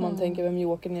jokerkille, om man tänker vem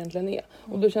Jokern egentligen är.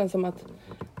 Och då känns det som att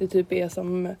det typ är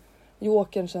som,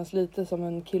 Jokern känns lite som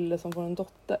en kille som får en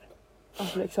dotter.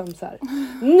 Alltså liksom så här: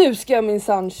 nu ska jag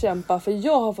minsann kämpa för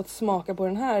jag har fått smaka på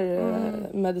den här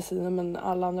medicinen, men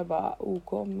alla andra bara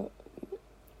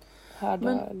härda.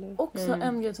 Men eller också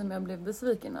en grej som jag blev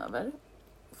besviken över,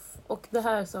 och det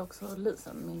här sa också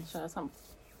Lisen, min kära sambo,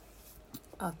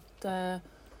 att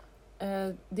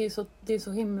det är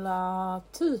så himla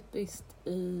typiskt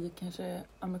i kanske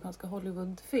amerikanska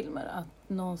Hollywoodfilmer att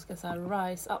någon ska så här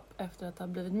rise up efter att ha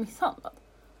blivit misshandlad.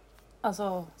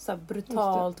 Alltså så här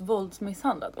brutalt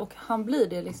våldsmisshandlad. Och han blir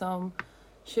det liksom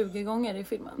 20 gånger i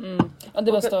filmen. Ja,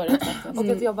 det var större. Och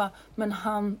att jag bara, men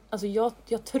han, alltså jag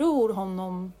tror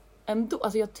honom ändå,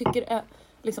 alltså jag tycker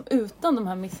liksom utan de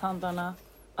här misshandlarna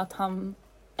att han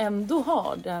ändå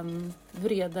har den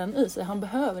vreden i sig. Han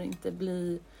behöver inte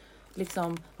bli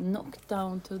liksom knocked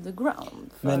down to the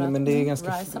ground. Men det är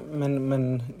ganska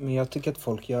men jag tycker att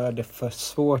folk gör det för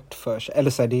svårt för sig.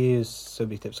 Eller så här, det är ju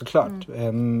subjektivt såklart.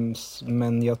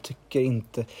 Men jag tycker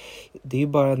inte, det är ju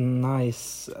bara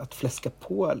nice att fläska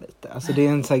på lite. Alltså det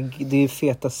är en så här, det är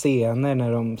feta scener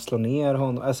när de slår ner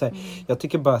honom. Alltså jag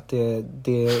tycker bara att det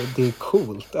är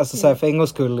coolt. Alltså så här, för en gångs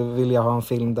skull vill jag ha en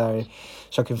film där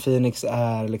Joaquin Phoenix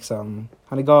är liksom,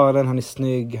 han är galen, han är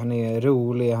snygg, han är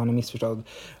rolig, han är missförstådd,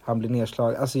 han blir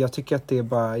nedslag. Alltså jag tycker att det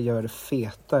bara gör det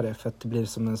fetare, för att det blir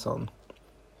som en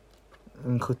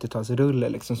 70-talsrulle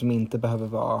liksom, som inte behöver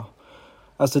vara,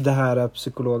 alltså det här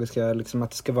psykologiska liksom, att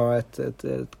det ska vara ett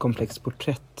komplext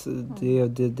porträtt.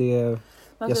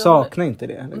 Jag saknar inte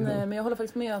det. Nej, men jag håller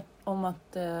faktiskt med om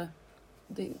att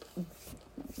det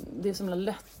är så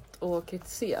lätt att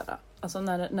kritisera. Alltså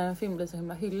när en film blir så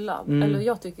himla hyllad. Eller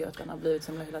jag tycker att den har blivit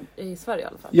så himla hyllad i Sverige i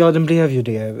alla fall. Ja, den blev ju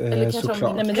det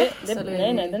såklart. Nej, men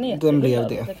den är den blev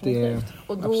det.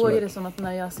 Och då absolut. Är det som att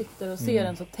när jag sitter och ser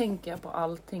den så tänker jag på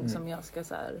allting som jag ska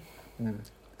så här,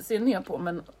 se ner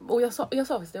på. Och jag sa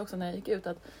faktiskt det också när jag gick ut,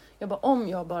 att jag bara, om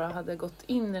jag bara hade gått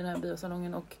in i den här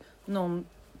biosalongen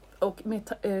och med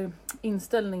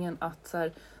inställningen att så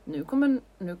här,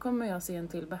 nu kommer jag se en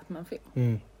till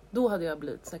Batman-film. Då hade jag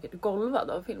blivit säkert golvad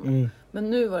av filmen. Men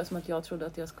nu var det som att jag trodde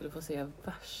att jag skulle få se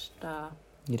värsta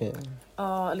grejen.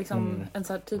 Ja, liksom en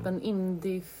så här typ en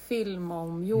indie-film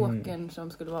om Jokern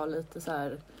som skulle vara lite så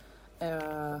här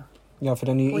ja, för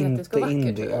den är ju inte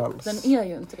indie alls. Den är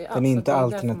ju inte det alls. Den är inte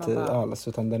alternativ alls,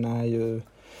 utan den är ju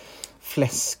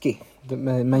fläskig.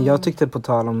 Men jag tyckte, på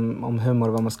tal om humor,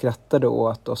 vad man skrattade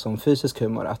åt och som fysisk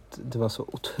humor, att det var så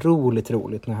otroligt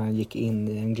roligt när han gick in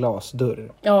i en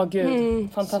glasdörr. Ja,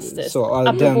 gud. Fantastiskt.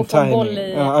 Apropå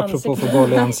få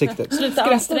boll i ansiktet. Sluta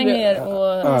anstränga er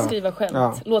och skriva skämt.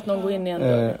 Ja. Låt någon gå in i en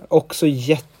dörr. Också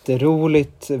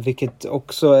jätteroligt, vilket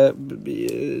också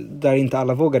där inte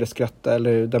alla vågade skratta,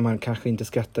 eller där man kanske inte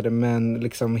skrattade, men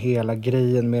liksom hela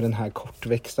grejen med den här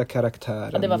kortväxta karaktären.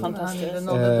 Ja, det var fantastiskt.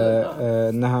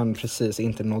 När han precis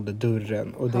inte nådde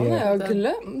dörren. Och det har jag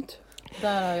glömt.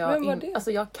 Där har jag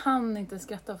alltså jag kan inte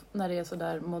skratta när det är så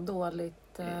där må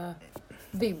dåligt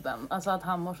vibben. Alltså att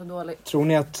han mår så dåligt.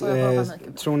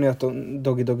 Tror ni att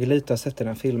Doggy Doggelito har sett den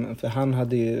här filmen? För han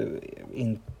hade ju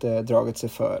inte dragit sig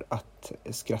för att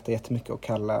skratta jättemycket och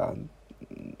kalla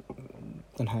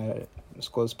den här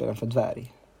skådespelaren för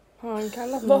dvärg. Har han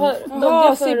kallat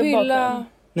Doggy Sibylla?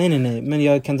 Nej, men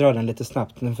jag kan dra den lite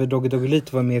snabbt. För Doggy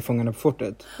Doggelito var med i Fångarna på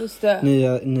fortet. Just det.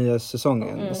 Nya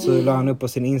säsongen. Så la han upp på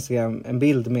sin Instagram en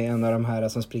bild med en av de här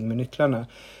som springer med nycklarna.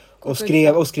 Och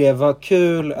skrev vad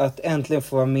kul att äntligen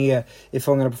få vara med i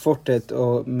Fångarna på fortet.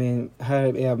 Och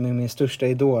här är jag med min största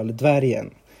idol,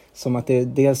 dvärgen. Som att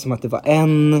det var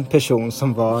en person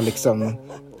som var liksom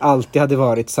alltid hade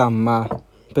varit samma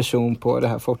person på det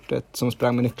här fortet som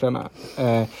sprang med nycklarna.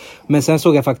 Men sen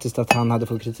såg jag faktiskt att han hade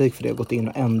fått kritik för det och gått in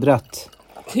och ändrat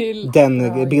till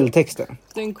den bildtexten.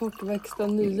 Den kortväxta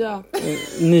nya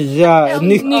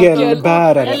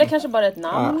nyckelbäraren. Eller kanske bara ett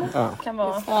namn. Kan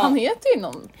vara. Han heter ju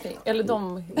någonting. Eller jag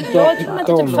tror att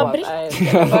det är typ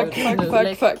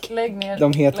fabrik. Fuck. Lägg ner.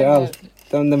 De heter allt.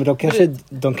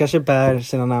 De kanske bär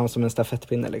sina namn som en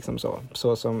stafettpinne liksom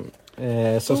så som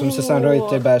Susanne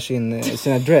Reuter bär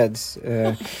sina dreads.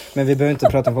 Men vi behöver inte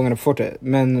prata om Fångarna på fortet.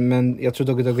 Men jag tror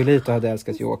Doggy Doggelito hade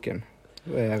älskat Jokern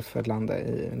för att landa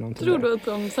i någonting. Tror du att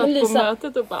de satt på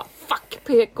mötet och bara fuck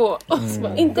PK?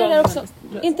 Inte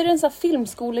det en sån här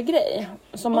filmskolegrej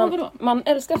som man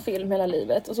älskar film hela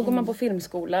livet och så går man på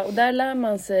filmskola och där lär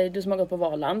man sig, du som har gått på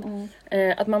Valand,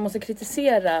 att man måste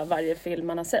kritisera varje film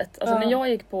man har sett. Alltså när jag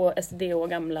gick på SDO,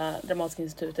 gamla Dramatiska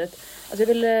institutet, alltså jag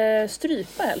ville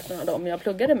strypa hälften av dem jag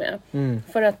pluggade med.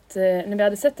 För att när vi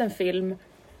hade sett en film,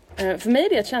 för mig är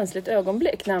det ett känsligt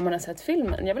ögonblick när man har sett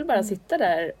filmen. Jag vill bara sitta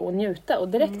där och njuta. Och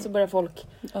direkt så börjar folk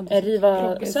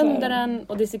riva sönder den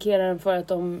och dissekera den för att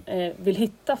de vill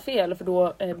hitta fel. För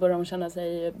då börjar de känna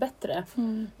sig bättre.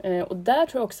 Och där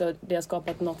tror jag också det har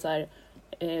skapat något så här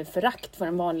förakt för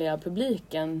den vanliga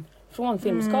publiken från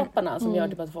filmskaparna som gör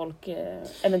typ att folk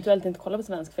eventuellt inte kollar på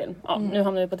svensk film. Ja, nu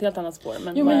hamnar vi på ett helt annat spår.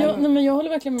 Men jag håller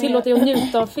verkligen med. Tillåter jag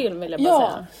njuta av film, vill jag bara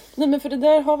säga. Nej, men för det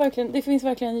där har verkligen, det finns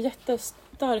verkligen en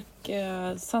jättestark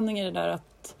sanning i det där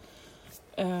att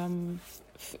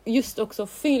just också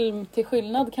film, till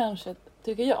skillnad kanske,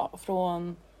 tycker jag,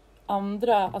 från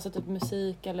andra, alltså typ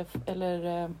musik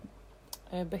eller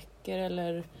böcker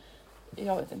eller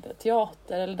jag vet inte,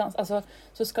 teater eller dans, alltså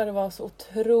så ska det vara så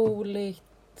otroligt.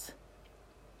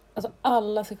 Alltså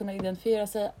alla ska kunna identifiera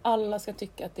sig. Alla ska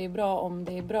tycka att det är bra om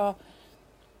det är bra.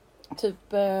 Typ,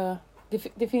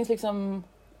 det finns liksom...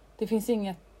 Det finns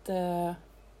inget...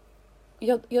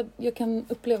 Jag kan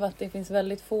uppleva att det finns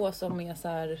väldigt få som är så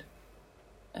här...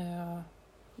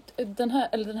 Den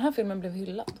här filmen blev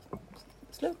hyllad.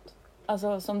 Slut.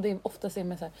 Alltså som det ofta ser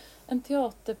med så här, en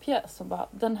teaterpjäs som bara...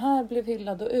 Den här blev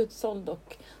hyllad och utsåld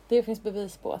och det finns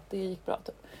bevis på att det gick bra.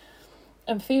 Typ.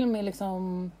 En film är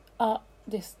liksom...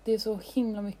 Det är så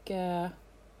himla mycket,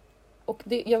 och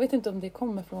jag vet inte om det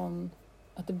kommer från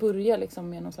att det börjar liksom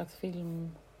med någon slags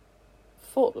filmfolk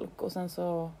och sen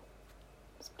så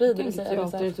sprider det sig.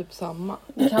 Det är typ samma.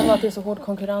 Det kan vara att det är så hård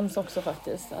konkurrens också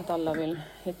faktiskt, att alla vill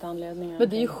hitta anledningar. Men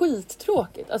det är ju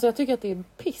skittråkigt. Alltså jag tycker att det är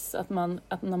piss att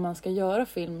när man ska göra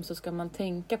film så ska man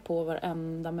tänka på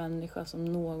varenda människa som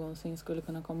någonsin skulle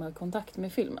kunna komma i kontakt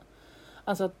med filmen.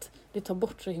 Alltså att det tar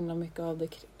bort så himla mycket av det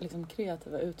liksom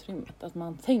kreativa utrymmet. Att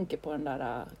man tänker på den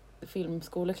där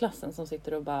filmskoleklassen som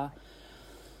sitter och bara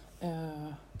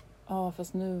ja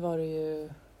fast nu var det ju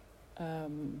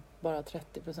bara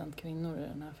 30% kvinnor i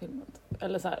den här filmen.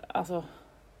 Eller så här, alltså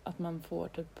att man får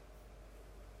typ,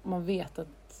 man vet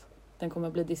att den kommer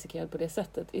att bli dissekerad på det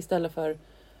sättet istället för,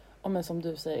 men som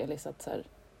du säger Elisa, att så här,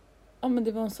 men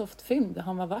det var en soft film,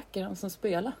 han var vacker, han som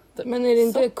spelade. Typ. Men är det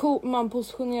inte man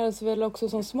positionerar sig väl också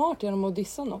som smart genom att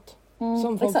dissa något?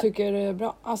 Som folk tycker är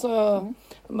bra. Alltså,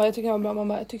 jag tycker han var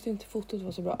bra. Jag tyckte inte fotot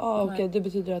var så bra. Okej, det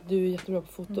betyder att du är jättebra på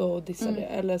foto och dissar det.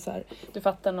 Eller så här. Du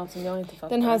fattar något som jag inte fattar.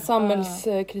 Den här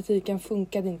samhällskritiken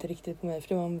funkade inte riktigt på mig. För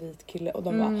det var en vit kille. Och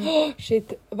de bara,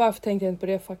 shit, varför tänkte jag inte på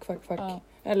det? Fuck.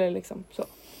 Eller liksom så.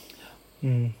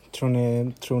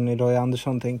 Tror ni Roy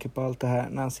Andersson tänker på allt det här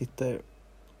när han sitter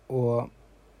och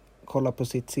kollar på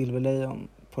sitt silverlejon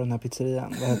på den här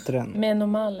pizzerian? Vad heter den?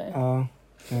 Menomale. Ja.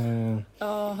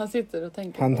 Han sitter och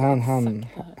tänker han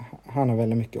har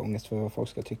väldigt mycket ångest för vad folk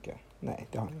ska tycka. Nej,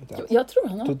 det har han inte alls. Jag tror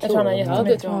han har. Jag tror han har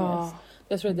jättemycket ångest.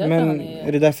 Jag tror det är därför han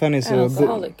är det därför han är så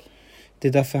alkoholic? Det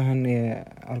är därför han är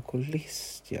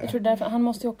alkoholist. Ja. Jag tror därför han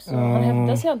måste ju också han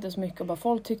hävdar sig alltid så mycket och bara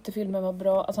folk tyckte filmen var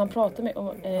bra. Alltså han pratar med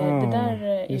det där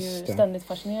är ju ständigt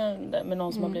fascinerande med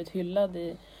någon som har blivit hyllad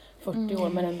i 40 år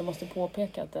men ändå måste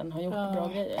påpeka att den har gjort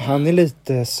bra grejer. Han är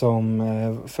lite som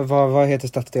för vad heter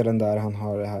stadsdelen där han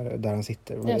har det här där han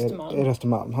sitter?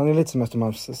 Östermalm. Han är lite som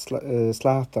Östermalms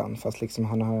Zlatan fast liksom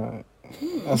han har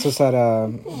alltså så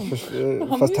här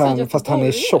fast han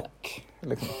är tjock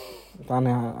liksom. Han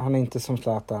är inte som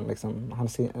Zlatan liksom. Han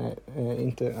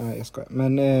inte jag skojar.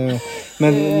 Men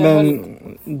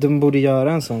de borde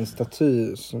göra en sån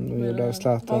staty som de gjorde av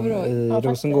Zlatan i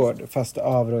Rosengård fast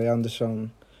av Roy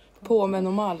Andersson på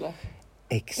Menomale.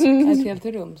 Exakt. Ett helt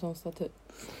rum som staty.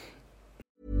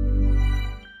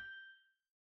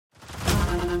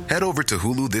 Head over to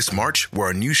Hulu this March, where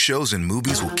our new shows and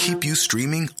movies will keep you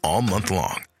streaming all month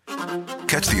long.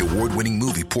 Catch the award-winning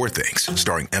movie Poor Things,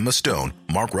 starring Emma Stone,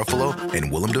 Mark Ruffalo,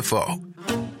 and Willem Dafoe.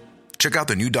 Check out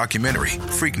the new documentary,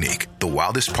 Freaknik, The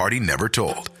Wildest Party Never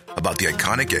Told, about the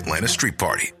iconic Atlanta street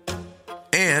party.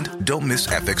 And don't miss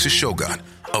FX's Shogun,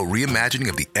 a reimagining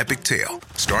of the epic tale,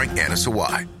 starring Anna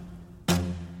Sawai.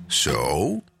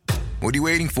 So, what are you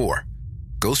waiting for?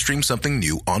 Go stream something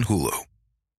new on Hulu.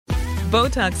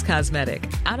 Botox Cosmetic,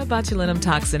 out of botulinum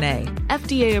toxin A,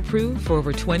 FDA approved for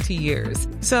over 20 years.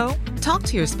 So, talk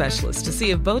to your specialist to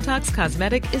see if Botox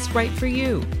Cosmetic is right for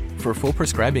you. For full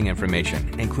prescribing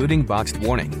information, including boxed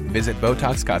warning, visit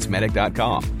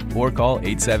BotoxCosmetic.com or call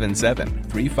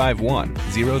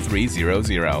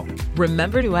 877-351-0300.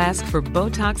 Remember to ask for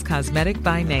Botox Cosmetic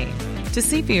by name. To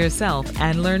see for yourself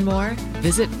and learn more,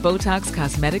 visit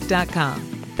BotoxCosmetic.com.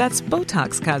 That's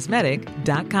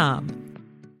BotoxCosmetic.com.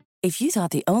 If you thought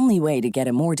the only way to get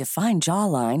a more defined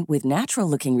jawline with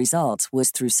natural-looking results was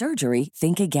through surgery,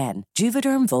 think again.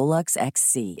 Juvederm Volux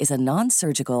XC is a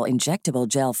non-surgical injectable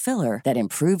gel filler that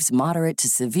improves moderate to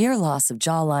severe loss of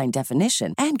jawline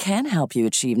definition and can help you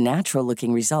achieve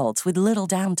natural-looking results with little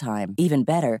downtime. Even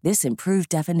better, this improved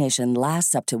definition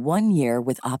lasts up to 1 year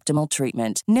with optimal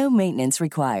treatment. No maintenance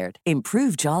required.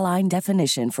 Improve jawline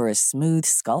definition for a smooth,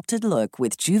 sculpted look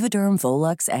with Juvederm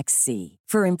Volux XC.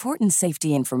 For important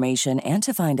safety information and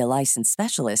to find a licensed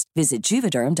specialist, visit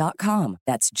Juvederm.com.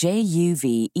 That's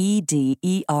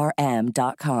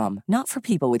JUVEDERM.com. Not for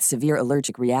people with severe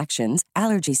allergic reactions,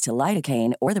 allergies to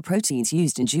lidocaine, or the proteins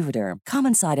used in Juvederm.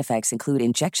 Common side effects include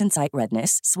injection site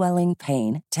redness, swelling,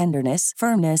 pain, tenderness,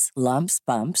 firmness, lumps,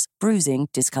 bumps, bruising,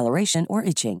 discoloration, or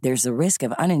itching. There's a risk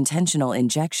of unintentional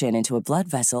injection into a blood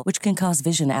vessel, which can cause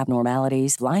vision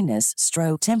abnormalities, blindness,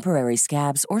 stroke, temporary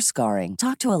scabs, or scarring.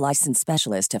 Talk to a licensed specialist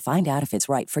to find out if it's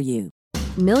right for you.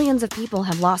 Millions of people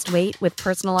have lost weight with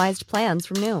personalized plans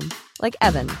from Noom. Like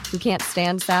Evan, who can't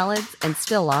stand salads and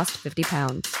still lost 50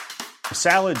 pounds.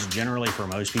 Salads generally for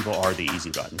most people are the easy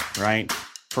button, right?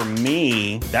 For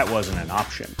me, that wasn't an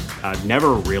option. I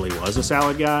never really was a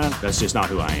salad guy. That's just not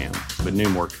who I am. But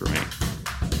Noom worked for me.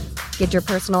 Get your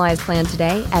personalized plan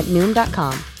today at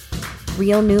Noom.com.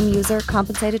 Real Noom user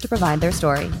compensated to provide their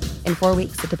story. In 4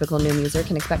 weeks, the typical Noom user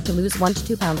can expect to lose 1 to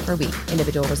 2 pounds per week.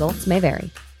 Individual results may vary.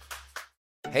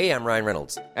 Hey, I'm Ryan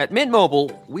Reynolds. At Mint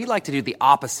Mobile, we like to do the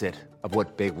opposite of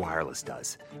what Big Wireless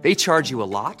does. They charge you a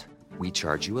lot, we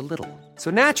charge you a little.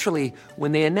 So naturally,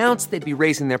 when they announced they'd be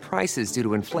raising their prices due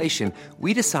to inflation,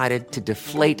 we decided to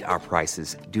deflate our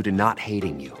prices due to not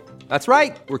hating you. That's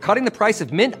right. We're cutting the price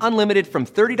of Mint Unlimited from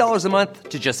 $30 a month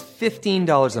to just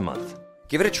 $15 a month.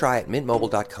 Give it a try at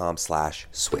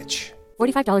mintmobile.com/switch.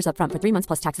 $45 up front for 3 months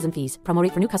plus taxes and fees. Promo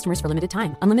rate for new customers for limited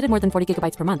time. Unlimited more than 40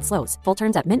 gigabytes per month slows. Full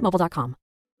terms at mintmobile.com.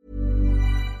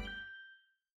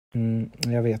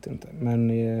 Jag vet inte. Men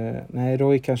nej,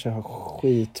 Roy kanske har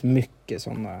skitmycket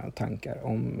sådana tankar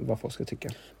om vad folk ska tycka.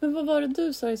 Men vad var det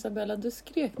du sa, Isabella? Du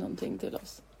skrek någonting till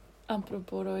oss.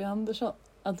 Apropå Roy Andersson.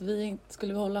 Att vi inte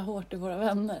skulle hålla hårt i våra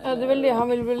vänner. Ja, det är väl det. Han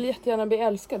vill väl jättegärna bli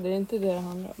älskad. Det är inte det han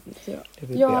handlar om.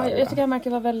 Ja, jag tycker han verkar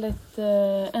vara väldigt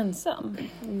ensam.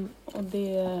 Och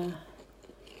det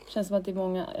känns som att det är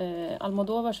många...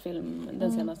 Almodovars film,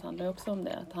 den senaste, handlar också om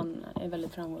det. Att han är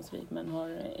väldigt framgångsrik men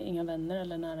har inga vänner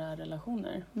eller nära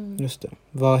relationer. Just det.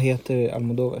 Vad heter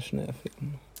Almodovars nya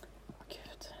film?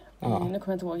 Nu kommer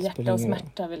jag inte ihåg. Hjärta och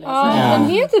smärta vill jag säga. Den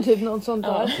heter typ något sånt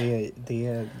där. Det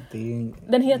är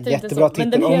den heter jättebra inte så,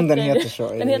 titel om den heter så.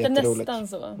 Den heter nästan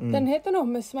så. Den heter något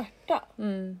med smärta.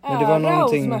 Men det var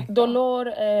någonting... Dolor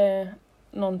är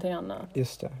någonting annat.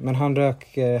 Just det. Men han rök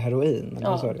heroin, eller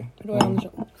vad sa du? Roy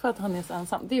Andersson. För att han är så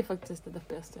ensam. Det är faktiskt det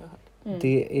deppigaste jag har hört.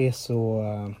 Det är så...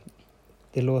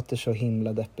 Det låter så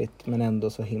himla deppigt, men ändå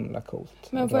så himla coolt.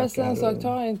 Men får jag säga en sak,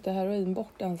 tar inte heroin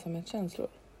bort ensamhetskänslor?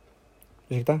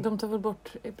 Ursäkta? De tar väl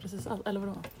bort precis allt, eller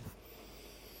vadå?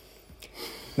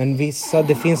 Men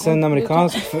det finns en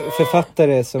amerikansk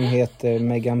författare som heter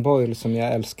Megan Boyle som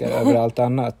jag älskar över allt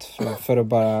annat. För att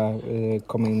bara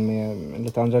komma in med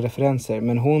lite andra referenser.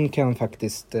 Men hon kan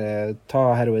faktiskt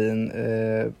ta heroin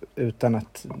utan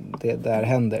att det där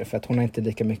händer. För att hon har inte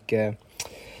lika mycket,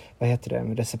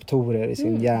 receptorer i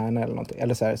sin hjärna eller någonting.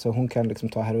 Eller så här, så hon kan liksom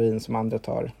ta heroin som andra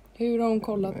tar. Hur har hon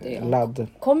kollat det? Ladd.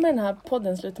 Kommer den här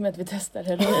podden sluta med att vi testar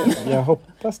heroin? Jag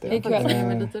hoppas det. Jag kan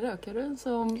med lite rökheroin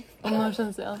så om man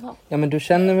känner sig ensam. Ja, men du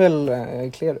känner väl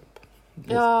Klerup?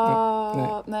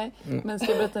 Ja, nej. Men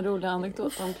ska jag berätta en rolig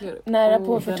anekdot om Klerup? Nära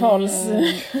på förtals.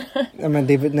 Ja, men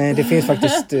det finns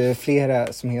faktiskt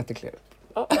flera som heter Klerup.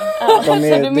 Så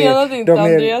du menade inte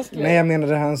Andreas Klerup? Nej, jag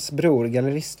menade hans bror,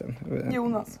 galleristen.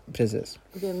 Jonas. Precis.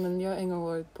 Okej, men jag har en gång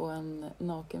varit på en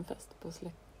nakenfest på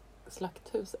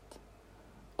Slakthuset.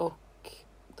 Och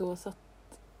då satt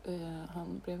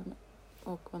han bredvid mig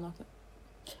och var naken.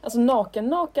 Alltså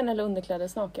naken eller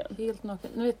underklädesnaken? Helt naken.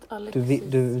 Nu vet Alex.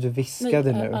 Du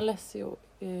viskade nu. Alessio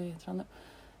heter han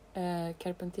nu.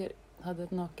 Carpentier hade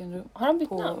ett nakenrum. Har han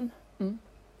bytt namn?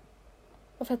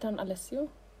 Varför heter han Alessio?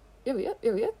 Jag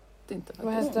vet inte.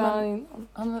 Vad heter han innan?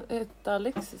 Han hette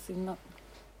Alexis innan.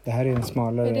 Det här är en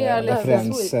smalare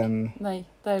referens än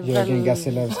Jörgen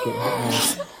Gasilewski.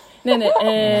 Nej.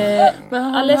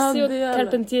 Alessio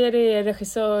Carpentieri är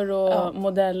regissör och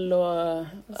modell och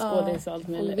skådis och allt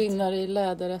möjligt. Och vinnare i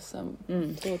läder-SM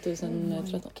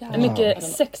 2013. En mycket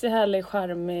sexig, härlig,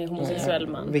 charmig, homosexuell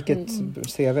man. Vilket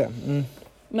CV.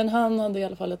 Men han hade i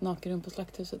alla fall ett nakenrum på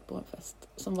Slakthuset på en fest.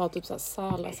 Som var typ så här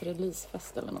Salas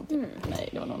releasefest eller någonting. Nej,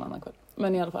 det var någon annan kväll.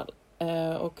 Men i alla fall.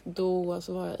 Och då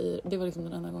så var jag det var liksom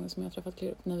den enda gången som jag träffat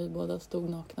Klerup. När vi båda stod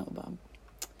nakna och bara...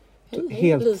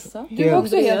 Hej Lisa. Du är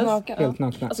också helt naken. Helt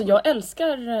nakna. Alltså jag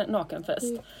älskar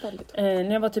nakenfest.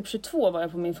 När jag var typ 22 var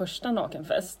jag på min första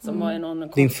nakenfest. Som var i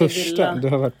någon din första? Du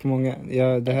har varit på många.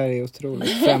 Ja, det här är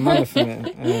otroligt främmande för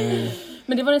mig.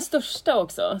 Men det var den största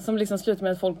också. Som liksom slutade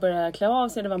med att folk började klä av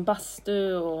sig. Det var en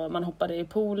bastu och man hoppade i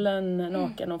poolen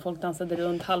naken. Och folk dansade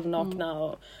runt halvnakna.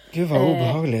 Och, Gud vad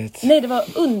obehagligt. Nej, det var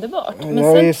underbart. Men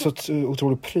jag sen, är så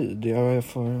otroligt pryd. Jag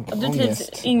får du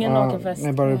trivs ingen nakenfest.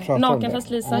 Nej, bara du pratar nakenfest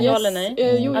om det. Lisa, ja eller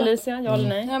nej? Alicia, ja eller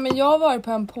nej? Ja, men jag var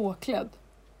på en påklädd.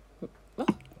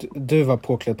 Du var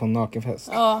påklädd på en nakenfest?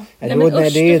 Ja. Nej, men usch,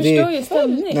 du förstår ju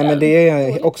stämningen. Nej, men det är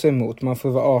jag också emot. Man får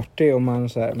vara artig och man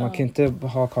kan inte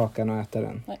ha kakan och äta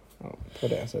den. Nej. På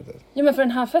det sättet. Ja, men för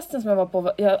den här festen som jag var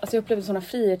på, jag upplevde såna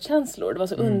frihetskänslor. Det var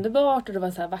så underbart och det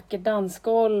var så här vackert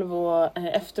dansgolv och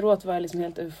efteråt var jag liksom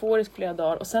helt euforisk flera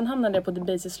dagar. Och sen hamnade jag på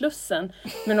Debaser-slussen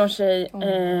med någon tjej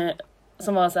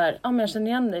som var så här, men jag känner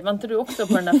igen dig. Var inte du också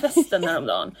på den där festen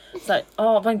häromdagen? Så här,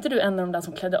 var inte du en av de där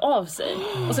som klädde av sig?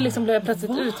 Och så liksom blev jag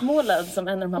plötsligt utmålad som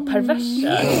en av de här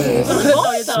perversa. Som hade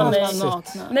tagit av mig.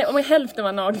 Nej, och hälften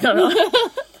var nakna då.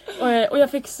 Och jag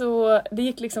fick det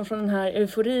gick liksom från den här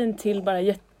euforin till bara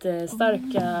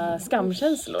jättestarka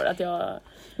skamkänslor. Att jag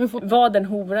var den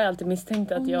hora jag alltid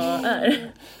misstänkte att jag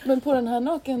är. Men på det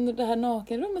här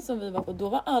nakenrummet som vi var på, då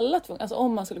var alla tvungna, alltså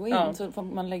om man skulle gå in så får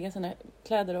man lägga sina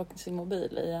kläder och sin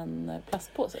mobil i en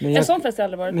plastpåse. En sån fest har jag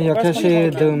aldrig varit på. Men jag kanske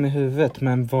är dum i huvudet,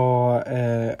 men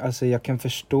alltså jag kan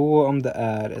förstå om det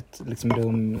är ett liksom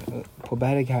rum på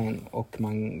Berghain och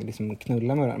man liksom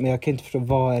knullar med varandra. Men jag kan inte förstå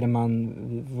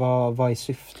vad är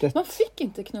syftet? Man fick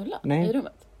inte knulla i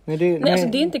rummet. Nej, alltså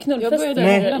det är inte knullfester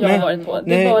jag har varit på.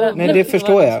 Det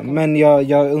förstår jag. Men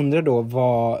jag undrar då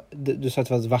vad... Du sa att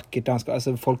det var ett vackert dansgolv.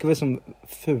 Alltså folk är väl som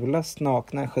fulast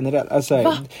nakna generellt. Alltså,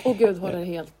 va? Åh gud, var det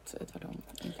helt tvärtom.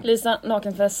 Lisa,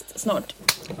 nakenfest snart.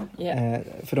 Yeah.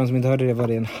 För de som inte hörde det var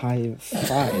det en high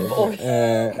five.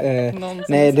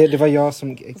 Nej, det var jag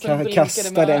som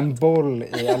kastade en boll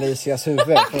i Alicias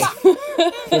huvud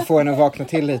för att få henne att vakna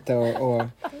till lite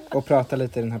och prata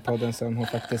lite i den här podden som hon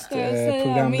faktiskt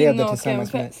programleder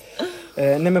tillsammans med.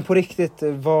 Nej, men på riktigt,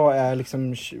 vad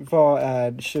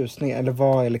är tjusning eller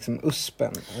vad är liksom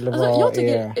uspen eller vad jag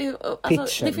tycker, är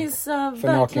pitchen det finns för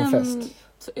verkligen nakenfest?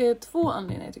 Två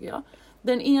anledningar tycker jag.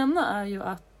 Den ena är ju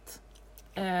att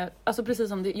alltså precis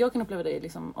som jag kan uppleva det i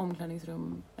liksom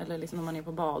omklädningsrum eller liksom när man är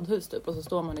på badhus typ, och så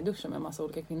står man i duschen med en massa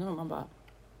olika kvinnor och man bara,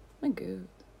 men gud,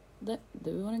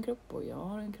 du har en kropp och jag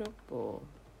har en kropp och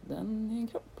den är en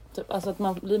kropp typ. Alltså att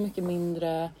man blir mycket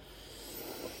mindre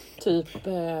typ,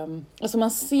 alltså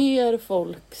man ser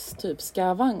folks typ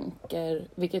skavanker,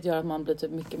 vilket gör att man blir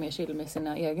typ mycket mer chill med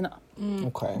sina egna.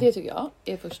 Okay. Det tycker jag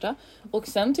är första. Och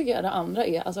sen tycker jag det andra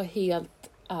är alltså helt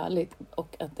ärligt,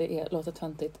 och att det låter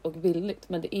töntigt och billigt,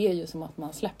 men det är ju som att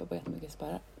man släpper på jättemycket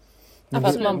spärrar.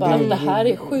 Att man bara, det här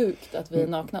är sjukt att vi är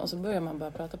nakna, och så börjar man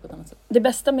bara prata på ett annat sätt. Det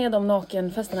bästa med de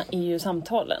nakenfesterna är ju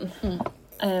samtalen.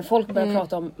 Folk börjar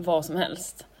prata om vad som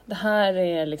helst. Det här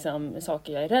är liksom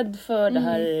saker jag är rädd för. Det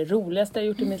här är det roligaste jag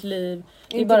gjort i mitt liv.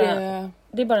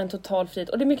 Det är bara en total frihet.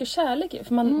 Och det är mycket kärlek.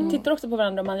 För man tittar också på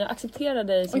varandra. Och jag accepterar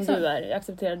dig som du är. Jag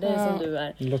accepterar dig som du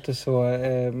är. Det låter så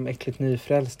äckligt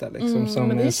nyfrälsta. Liksom,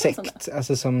 som en sekt.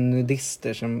 Alltså som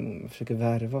nudister som försöker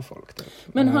värva folk. Typ.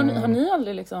 Men har ni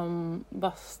aldrig liksom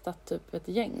bastat typ ett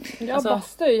gäng? Jag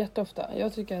bastar ju jätteofta.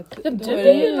 Jag tycker att... du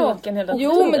är ju naken hela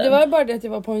tiden. Jo, men det var bara det att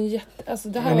jag var på en Alltså,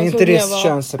 det här men var inte det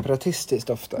könsseparatistiskt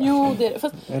ofta? Jo, det är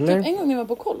fast typ en gång när jag var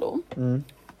på kollo.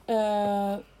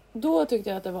 Då tyckte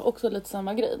jag att det var också lite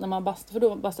samma grej när man bastade, för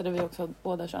då bastade vi också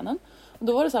båda könen. Och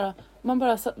då var det så här,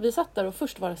 vi satt där och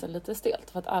först var det så lite stelt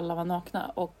för att alla var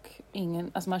nakna och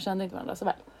man kände inte varandra så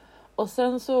väl. Och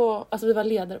sen så, alltså vi var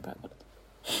ledare på det här kollet.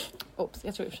 Oops,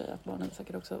 jag tror i och för sig att barnen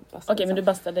säkert också bastade. Okej, men du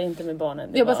bastade inte med barnen?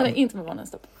 Jag bastade inte med barnen,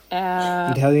 stopp.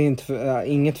 Det hade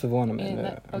inget förvånat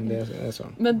mig om det är så.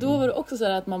 Men då var det också så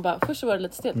här att man bara, först så var det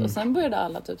lite stelt och sen började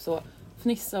alla typ så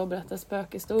fnissa och berätta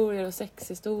spökhistorier och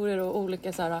sexhistorier och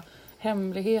olika så här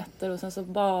hemligheter, och sen så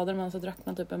badade man, så drack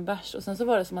man typ en bärs, och sen så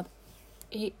var det som att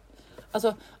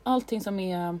alltså allting som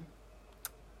är,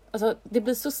 alltså det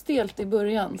blir så stelt i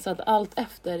början så att allt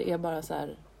efter är bara så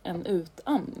här en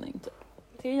utandning typ.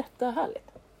 Det är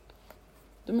jättehärligt.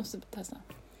 Du måste testa.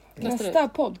 Nästa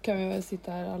podd kan vi väl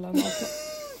sitta här alla nakna.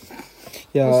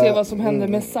 Och se vad som händer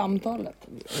med samtalet.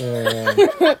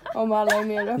 Om alla är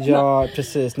mer öppna. Ja,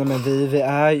 precis. Nej, men vi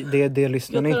är det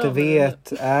lyssnarna inte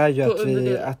vet är ju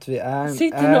att vi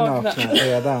är nakna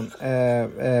redan.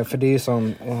 För det är ju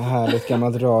sån härligt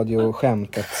gammalt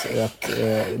radioskämt att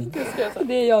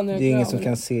det är jag nu. Det är ingen som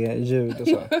kan se ljud och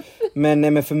så.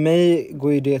 Men för mig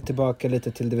går ju det tillbaka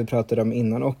lite till det vi pratade om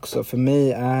innan också. För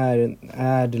mig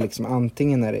är det liksom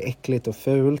antingen är det äckligt och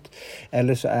fult,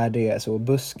 eller så är det så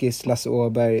buskis. Lasse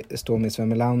Åberg står med Sven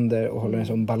Melander och håller en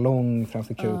sån ballong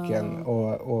framför kuken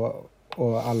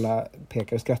och alla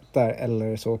pekar och skrattar,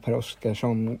 eller så Per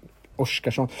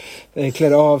Oskarsson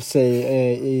klär av sig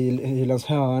i Hylands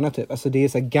hörna typ. Alltså det är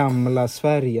så här gamla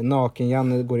Sverige.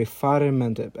 Naken-Janne går i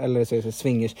Farmen typ. Eller så är det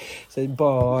swingers. Så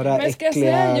bara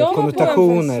äckliga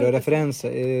konnotationer och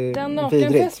referenser. Den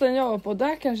nakenfesten jag var på,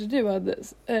 där kanske du hade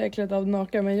klätt av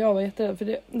naken, men jag var jätterädd.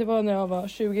 För det var när jag var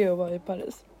 20 och var i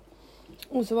Paris.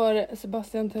 Och så var det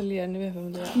Sebastian Tellier, ni vet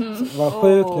vem det är. Vad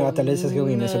sjukt nu att Alicia ska gå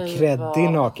in i så kreddig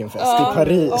nakenfest i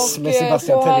Paris med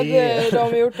Sebastian Tellier. Och så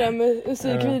hade de gjort en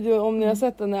musikvideo, om ni har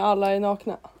sett den, när alla är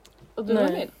nakna. Och du var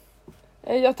med?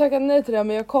 Jag tackade nej till det,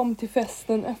 men jag kom till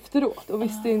festen efteråt och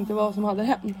visste inte vad som hade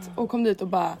hänt. Och kom dit och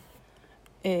bara,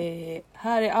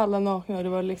 här är alla nakna. Och det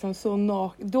var liksom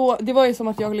så det var ju som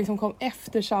att jag liksom kom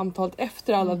efter samtalet,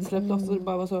 efter alla hade släppt oss, och det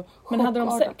bara var så chockartat. Men hade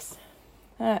de sex?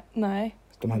 Nej.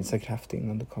 De hade säkert haft det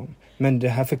innan du kom. Men det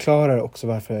här förklarar också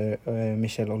varför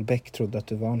Michelle Olbeck trodde att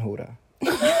du var en hora.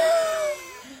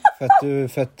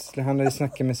 för att han hade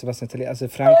snackat med Sebastian Tellier. Alltså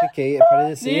Frankrike,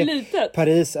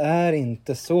 Paris är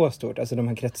inte så stort. Alltså de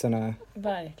här kretsarna.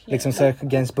 Verkligen. Liksom Serge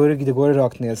Gainsbourg, det går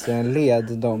rakt ner sig en led.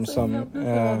 De som...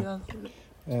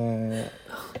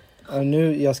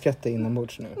 nu, jag skrattar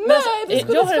inombords nu. Nej,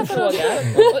 jag har en fråga.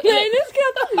 Nej, nu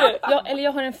skrattar du.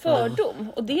 Jag har en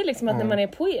fördom. Och det är liksom att när man är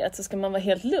poet så ska man vara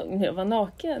helt lugn och vara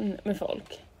naken med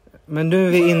folk. Men nu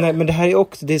är vi inne, men det här är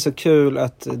också, det är så kul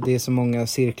att det är så många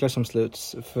cirklar som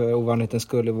sluts för ovanlighetens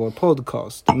skull i vår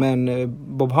podcast. Men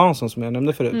Bob Hansson som jag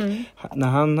nämnde förut,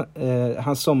 när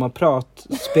hans sommarprat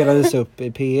spelades upp i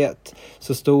P1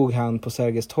 så stod han på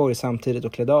Sergels torg samtidigt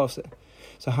och klädde av sig.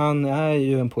 Så han är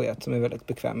ju en poet som är väldigt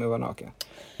bekväm med att vara naken.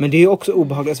 Men det är också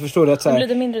obehagligt, alltså förstår du att så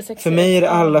här, för mig är det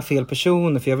alla fel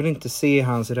personer, för jag vill inte se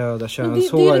hans röda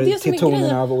könshår till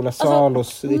tonerna av Ola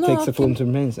Salos It takes a fool to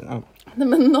remain. Nej,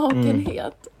 men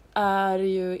nakenhet är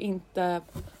ju inte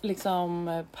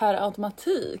liksom per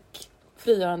automatik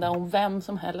frigörande om vem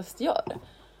som helst gör det.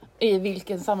 I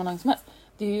vilken sammanhang som helst.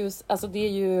 Det är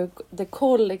ju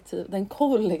den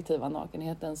kollektiva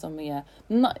nakenheten som är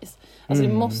nice. Alltså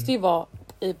det måste ju vara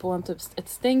på en typ ett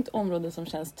stängt område som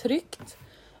känns tryggt.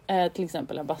 Till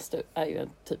exempel en bastu är ju en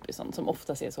typisk sån som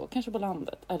ofta ser så, kanske på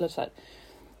landet eller så här.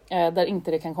 Där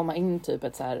inte det kan komma in typ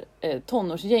ett så här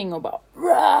tonårsgäng och bara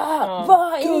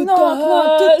vad är ni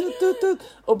nakna?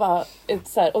 Och bara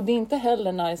så här, och det är inte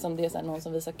heller nice om det är så här, någon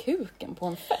som visar kuken på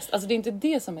en fest. Alltså det är inte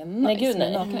det som är nice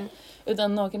med nakenhet.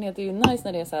 Utan nakenhet är ju nice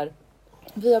när det är så här,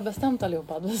 vi har bestämt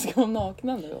allihopa att vi ska vara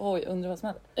nakna nu. Oj, undrar vad som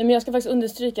händer. Men jag ska faktiskt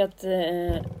understryka att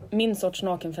min sorts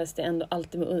nakenfest är ändå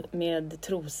alltid med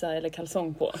trosa eller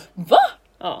kalsong på. Va?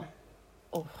 Ja.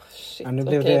 Oh, shit. Ja, nu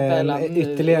blev det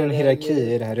ytterligare en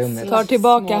hierarki i det här rummet. Tar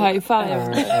tillbaka high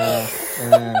five.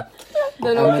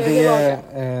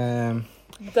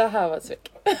 Det här var ett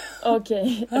svek.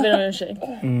 Okej, jag ber om ursäkt.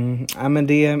 Ja, men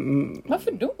det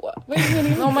varför då? Vad är det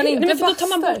meningen? Om man inte då tar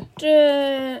man bort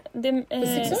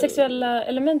det sexuella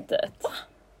elementet.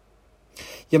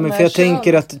 Ja, men för jag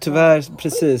tänker att tyvärr,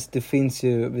 precis, det finns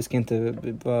ju, vi ska inte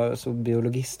vara så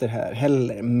biologister här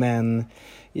heller, men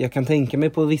jag kan tänka mig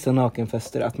på vissa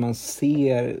nakenfester att man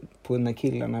ser på när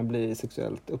killarna blir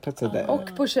sexuellt upphetsade.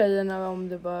 Och på tjejerna om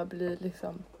det bara blir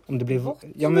liksom... Om det blir,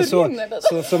 ja men så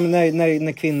som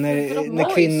när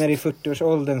kvinnor i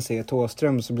 40-årsåldern ser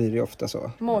Tåström så blir det ju ofta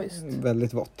så. Moist.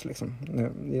 Väldigt vått liksom.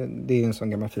 Det är ju en sån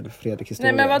gammal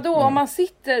Fredrik-historia. Nej men vadå,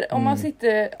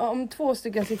 om två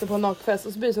stycken sitter på en nakenfest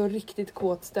och så blir det så riktigt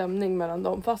kåt stämning mellan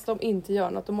dem. Fast de inte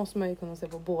gör något, då måste man ju kunna se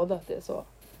på båda att det är så.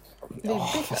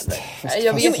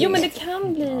 Jo men det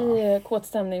kan bli kåt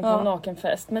stämning på en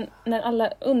nakenfest. Men när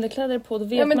alla underkläder är på, då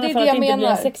vet man att det inte blir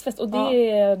en sexfest. Och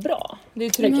det är bra. Det är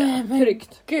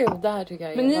tryggt. Gud, där tycker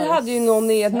jag. Men ni hade ju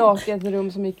någon i ett naket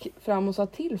rum som gick fram och sa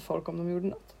till folk om de gjorde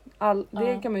något.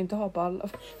 Det kan man ju inte ha på alla.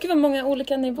 Gud vad många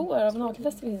olika nivåer av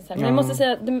nakenfester finns här. Men jag måste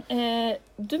säga,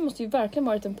 du måste ju verkligen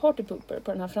varit en partypooper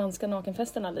på den här franska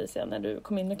nakenfesten, Alicia, när du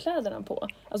kom in med kläderna på.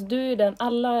 Alltså du är den,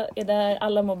 alla är där,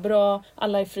 alla mår bra,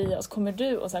 alla är fria. Och så kommer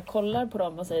du och så här kollar på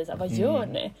dem och säger så här, vad gör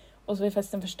ni? Och så är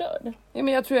festen förstörd. Ja,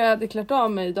 men jag tror jag hade klärt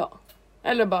av mig idag.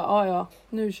 Eller bara,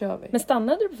 nu kör vi. Men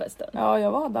stannade du på festen? Ja,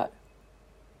 jag var där.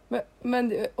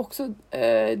 Men också,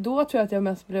 då tror jag att jag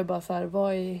mest blev bara så här,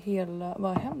 vad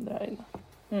händer här inne?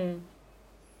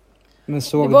 Men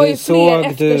det var ju fler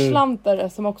efterslantare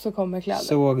som också kom med kläder.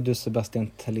 Såg du Sebastian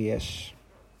Telliers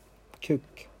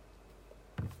kuk?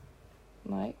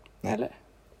 Nej. Eller?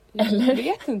 Jag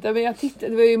vet inte, men jag tittade,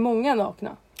 det var ju många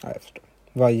nakna. Ja, jag förstår.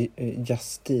 Var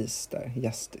Justice där?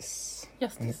 Justice.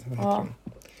 Ja.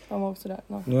 De var också där.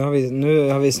 No. Nu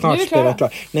har vi snart spelat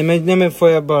klart. Nej men får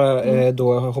jag bara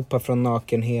då hoppa från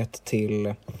nakenhet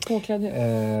till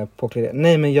påklädhet.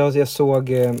 Nej men jag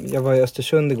var i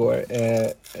Östersund igår.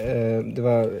 Det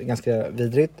var ganska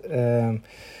vidrigt.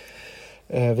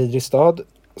 Vidrig stad.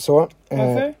 Så.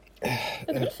 Varför?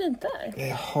 Det är väl fint där?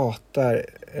 Jag hatar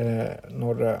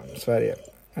norra Sverige.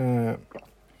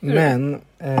 Men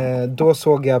då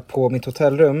såg jag på mitt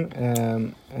hotellrum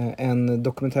en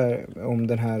dokumentär om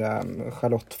den här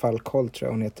Charlotte Falkholl, tror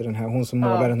jag hon heter, den här, hon som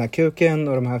målar den här kuken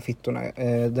och de här fittorna.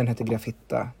 Den heter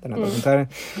Grafitta, den här dokumentären.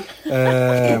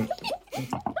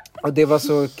 Och det var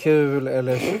så kul,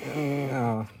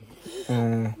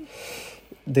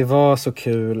 det var så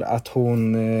kul att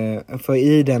hon, för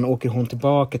i den åker hon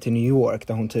tillbaka till New York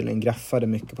där hon tydligen graffade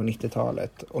mycket på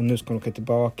 90-talet. Och nu ska hon åka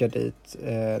tillbaka dit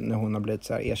när hon har blivit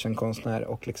så här erkänd konstnär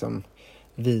och liksom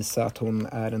visa att hon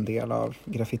är en del av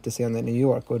graffitiscenen i New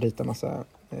York och rita massa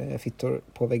fittor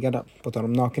på väggarna på tal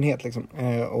om nakenhet liksom.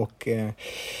 Och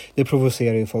det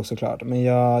provocerar ju folk såklart. Men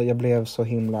jag blev så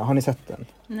himla... Har ni sett den?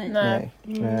 Nej.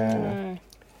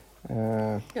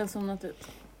 Jag har somnat ut.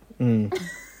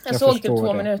 Jag såg typ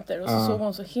 2 minuter och så såg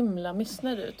hon så himla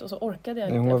missnöjd ut och så orkade jag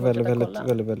inte. Hon var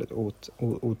väldigt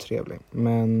otrevlig.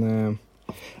 Men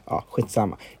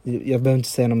skitsamma. Jag behöver inte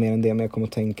säga något mer än det, men jag kommer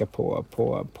att tänka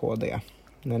på det.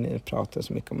 när ni pratar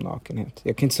så mycket om nakenhet.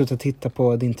 Jag kan inte sluta titta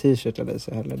på din t-shirt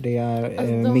Alicia heller. Det är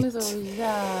de mitt... är så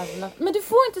jävla... Men du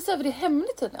får inte säga för det är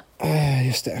hemligt tydligen.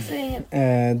 Just det.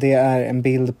 Det är en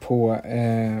bild på...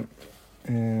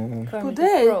 på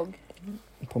dig?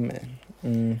 På mig.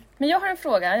 Men jag har en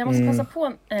fråga. Jag måste passa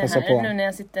på här nu när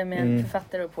jag sitter med en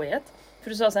författare och poet. För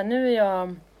du sa så här,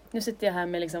 nu sitter jag här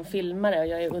med liksom filmare och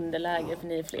jag är underläge för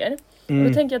ni är fler. Och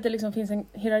då tänker jag att det liksom finns en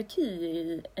hierarki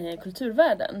i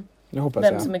kulturvärlden.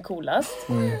 Vem som är coolast.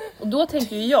 Och då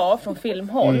tänker jag från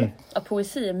filmhåll att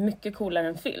poesi är mycket coolare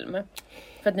än film.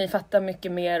 För att ni fattar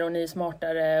mycket mer och ni är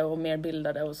smartare och mer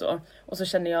bildade och så. Och så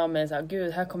känner jag mig så här,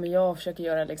 gud, här kommer jag och försöker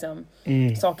göra liksom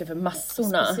saker för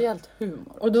massorna. Speciellt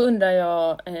humor. Och då undrar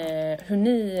jag hur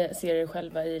ni ser er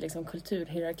själva i liksom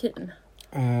kulturhierarkin.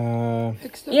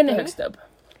 Är ni högst upp?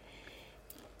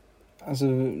 Alltså,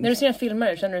 när du ser en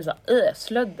filmare känner du så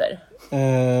slödder?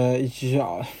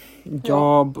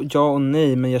 Ja och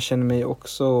nej, men jag känner mig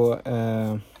också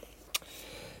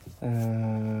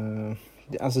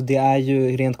alltså det är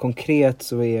ju rent konkret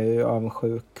så är jag ju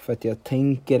avundsjuk för att jag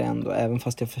tänker ändå, även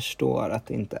fast jag förstår att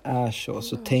det inte är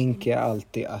så tänker jag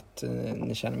alltid att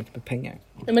ni tjänar mycket med pengar.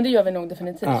 Ja, men det gör vi nog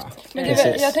definitivt. Men I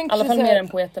alla fall mer än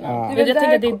poeterna. Jag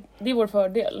tänker att det är vår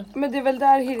fördel. Men det är väl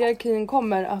där hierarkin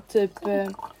kommer, att typ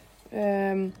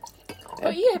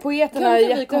poeterna är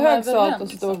jättehög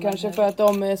status då kanske för att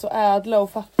de är så ädla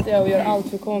och fattiga och gör allt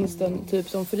för konsten, typ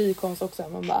som frikonst också.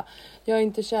 Man bara, jag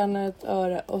inte tjänar ett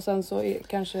öre och sen så är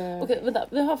kanske... Okej, vänta.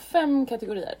 Vi har 5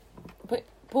 kategorier.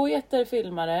 Poeter,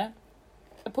 filmare...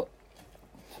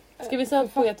 Ska vi säga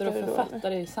att poeter och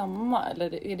författare är samma? Eller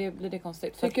blir det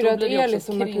konstigt? Tycker du att Elis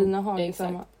och Martina har det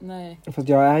samma? Nej. För att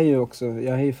jag är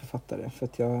ju författare. För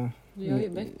att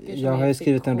jag har ju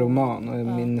skrivit en roman och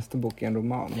min nästa bok är en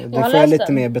roman. Det får jag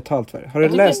lite mer betalt för. Har du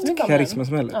läst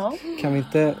Karismasamhället? Ja.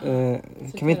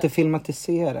 Kan vi inte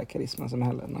filmatisera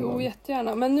Karismasamhället? Jo,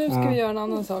 jättegärna. Men nu ska vi göra en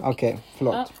annan sak. Okej,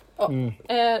 förlåt.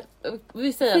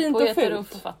 Vi säger att poeter och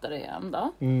författare igen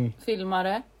då.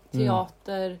 Filmare,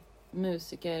 teater,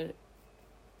 musiker.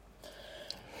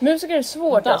 Musiker är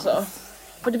svårt alltså.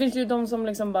 För det finns ju de som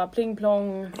liksom bara pling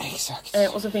plong.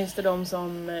 Exakt. Och så finns det de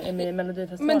som är med i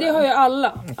Melodifestivalen. Men det har ju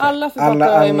alla. Okay. Alla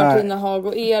författare har ju Martina Haag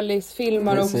och Elis,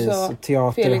 filmar också.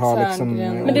 Teater Felix har liksom...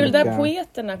 Men det är väl där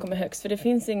poeterna kommer högst. För det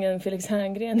finns ingen Felix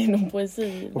Herngren inom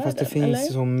poesi. Och fast det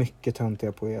finns så mycket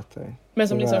töntiga poeter. Men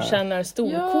som liksom tjänar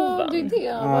storkovan.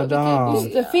 Ja, det är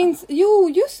det. Det finns... Jo,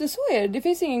 just det, så är det. Det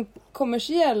finns ingen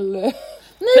kommersiell...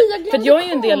 Nej, för jag är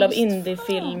ju en del av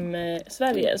indiefilm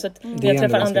Sverige, så att när jag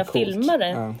träffar andra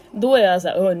filmare då är jag så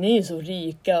här, ni är så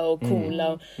rika och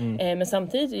coola men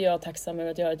samtidigt är jag tacksam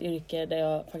över att jag har ett yrke där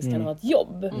jag faktiskt kan ha ett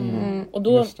jobb. Och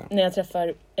då när jag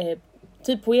träffar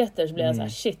typ poeter så blir jag så här,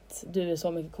 shit, du är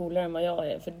så mycket coolare än vad jag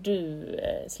är, för du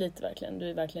sliter verkligen, du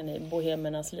är verkligen i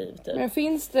bohemernas liv typ. Men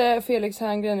finns det Felix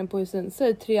Herngren i poesin?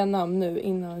 Säg 3 namn nu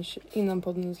innan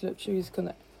podden är slut. 20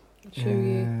 sekunder.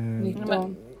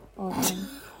 2019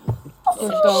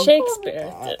 Shakespeare.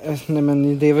 Nej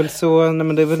men det är väl så,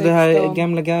 det är väl 16. Det här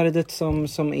gamla gardet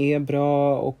som är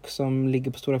bra och som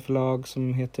ligger på stora förlag,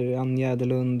 som heter Ann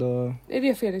Jäderlund och är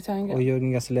det Felix Herngren? Och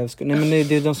Jörgen Gasselewski. Nej men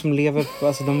det är de som lever på,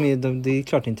 alltså det är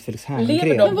klart inte Felix Herngren.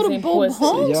 Lever de på sin Bob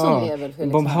Hansson lever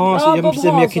Felix Bob Hansson, precis,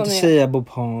 men jag kan inte säga Bob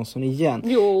Hansson igen.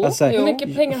 Jo, alltså, hur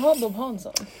mycket pengar har Bob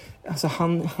Hansson? Alltså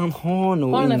han har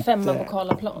nog har han inte 5 på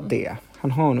Karlaplan? Det.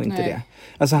 Han har nog inte det.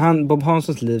 Alltså Bob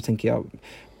Hanssons liv tänker jag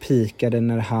pikade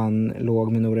när han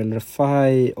låg med Nour El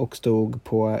Refai och stod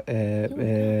på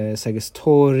Sergels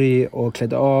torg och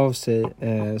klädde av sig.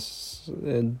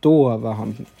 Då var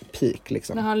han peak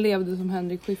liksom. När han levde som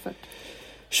Henrik Schyffert.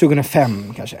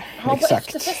 2005 kanske. Ja, på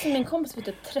efterfesten min kompis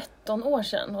för 13 år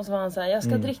sedan. Och så var han så här, jag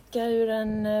ska dricka ur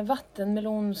en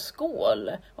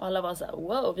vattenmelonskål. Och alla var så här,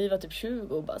 wow, vi var typ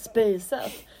 20 och bara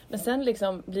spejsat. Men sen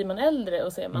liksom blir man äldre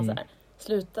och så är man så här,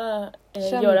 sluta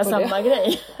göra samma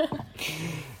grej.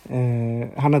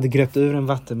 Han hade gröpt ur en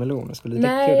vattenmelon. Jag skulle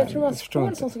Nej, jag tror han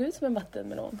skål som såg ut som en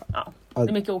vattenmelon. Ja, det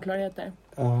är mycket oklarheter.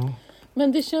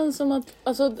 Men det känns som att,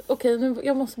 alltså okej, nu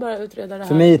jag måste bara utreda det här.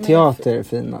 För mig är teater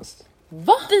finast.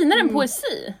 Va? Finare än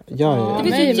poesi? Ja.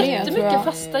 Det finns ju jättemycket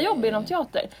fasta jobb inom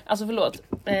teater. Alltså förlåt,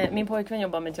 min pojkvän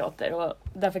jobbar med teater och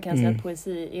därför kan jag säga att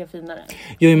poesi är finare.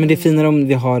 Jo, men det är finare om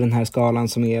vi har den här skalan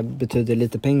som betyder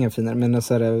lite pengar finare. Men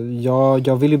alltså,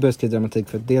 jag vill ju börja skriva dramatik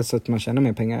för dels att man tjänar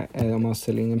mer pengar om man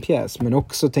säljer in en pjäs. Men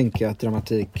också tänker jag att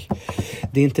dramatik,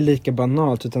 det är inte lika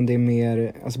banalt utan det är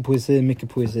mer, alltså mycket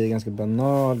poesi är ganska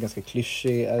banal, ganska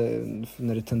klyschig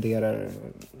när det tenderar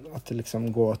att det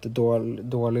liksom går åt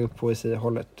dålig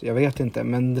poesi-hållet. Jag vet inte,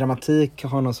 men dramatik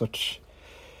har någon sorts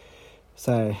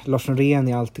så här, Lars Norén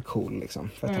är alltid cool liksom,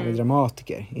 för att han är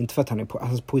dramatiker. Inte för att han är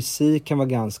alltså, poesi kan vara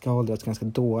ganska åldrats ganska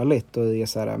dåligt, och det är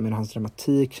så här, men hans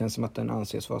dramatik känns som att den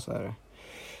anses vara så här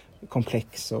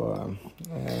komplex och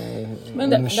men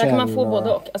där kan man få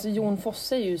både och. Alltså Jon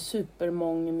Fosse är ju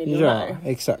supermångmiljonär. Ja,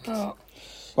 exakt. Ja.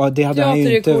 Och det hade han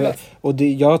ju inte, och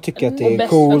det, jag tycker att det är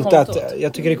coolt att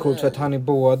jag tycker det är coolt för att han är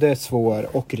både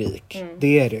svår och rik.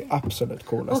 Det är det absolut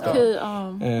coolaste. Okej,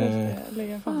 ja.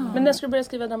 Men när ska du börja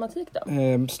skriva dramatik då?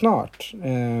 Snart.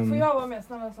 Får jag vara med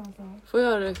snälla? Får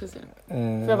jag regissera?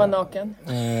 Får jag vara naken?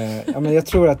 Ja, men jag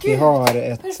tror att vi har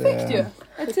ett perfekt ju.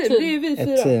 Ett team. Det är ju vi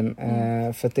 4. Ett team.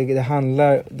 För att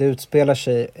det utspelar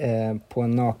sig på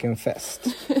en nakenfest.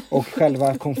 Och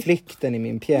själva konflikten i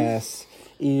min pjäs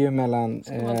är ju mellan...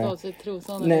 Ska man ta sig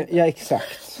trosan? Nej, ja,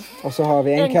 exakt. Och så har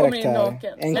vi en karaktär.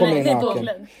 En kommer in naken.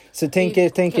 Så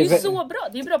tänker det är ju så bra.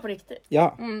 Det är ju bra på riktigt.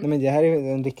 Ja, nej, men det här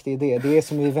är en riktig idé. Det är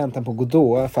som vi väntar på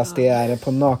Godot, fast det är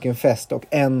på nakenfest och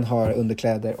en har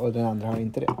underkläder och den andra har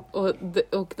inte det.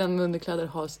 Och den med underkläder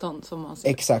har stånd som man ser.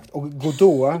 Exakt. Och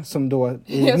Godot som då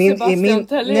nej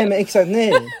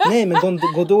men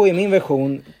Godot i min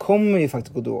version kommer ju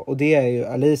faktiskt Godot, och det är ju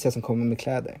Alicia som kommer med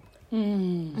kläder.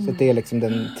 Så det är liksom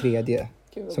den tredje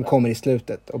som kommer i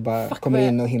slutet och bara kommer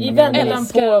in och himlar med vändan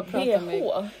på BH.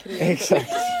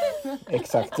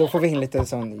 Exakt. Då får vi in lite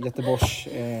sån Göteborgs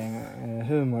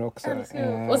humor också.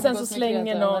 Och sen så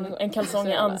slänger någon en kalsong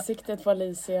i ansiktet på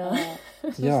Alicia.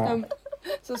 Ja.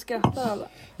 Så skrattar alla.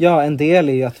 Ja, en del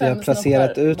är ju att vi har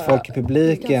placerat ut folk i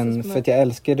publiken, för att jag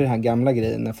älskar den här gamla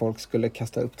grejen när folk skulle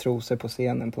kasta upp trosor på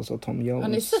scenen på så Tom Jones.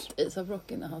 Har ni sett Isab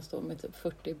Rocky när han står med typ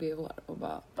 40 BH och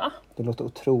bara... Va? Det låter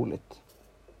otroligt.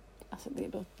 Alltså,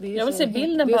 jag vill se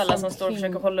bilden på alla som står och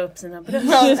försöker hålla upp sina bröst.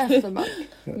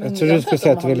 Jag tror du skulle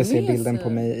säga att du ville se bilden på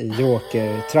mig i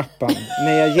Joker-trappan.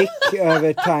 När jag gick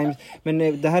över Times...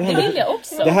 Men det här hände... Det vill jag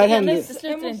också. Det här hände...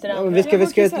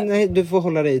 Inte nej, du får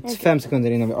hålla dig 5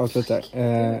 sekunder innan vi avslutar.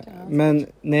 Men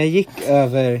när jag gick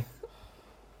över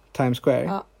Times Square...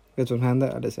 Vet du vad som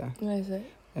hände, Alicia? Nej,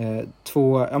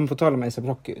 på tal om Isab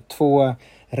Rocky. 2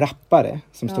 rappare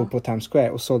som stod på Times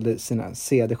Square och sålde sina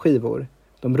CD-skivor.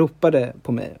 De ropade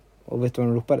på mig. Och vet du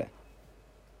vad de ropade?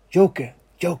 Joker,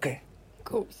 Joker.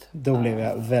 Coolt. Då blev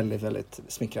jag väldigt, väldigt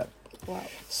smickrad. Wow.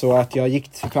 Så att jag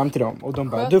gick fram till dem. Och de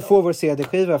bara, du får vår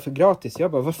CD-skiva för gratis.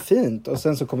 Jag bara, vad fint. Och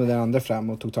sen så kom den andra fram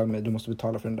och tog tag i mig. Du måste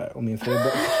betala för den där. Och min fru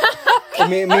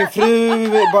min fru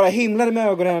bara himlade med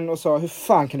ögonen och sa, hur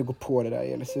fan kan du gå på det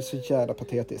där? Det är så jävla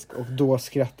patetisk. Och då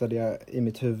skrattade jag i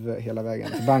mitt huvud hela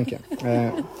vägen till banken.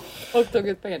 Och tog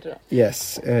ut pengar till det?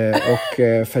 Yes. Och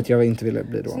för att jag inte ville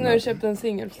bli då. Så nu har du köpt en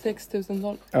singel för 6 000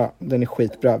 $. Ja, den är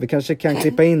skitbra. Vi kanske kan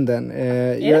klippa in den.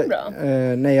 Är den bra?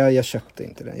 Nej, jag köpte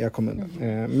inte den. Jag kom undan.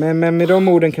 Men med de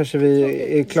orden kanske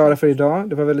vi är klara för idag.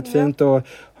 Det var väldigt fint att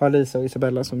ha Lisa och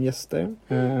Isabella som gäster.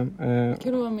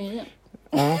 Kul att vara med igen.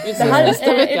 Ja. Det här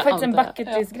är faktiskt en bucket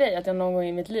list grej att jag någon gång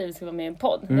i mitt liv ska vara med i en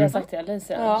podd. Det har jag sagt till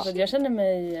Alicia. Så jag känner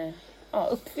mig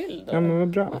uppfylld. Ja,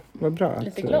 men vad bra.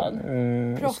 Lite glad.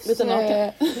 Lite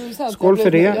naken. Skål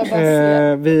för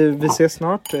det. Vi ses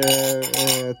snart.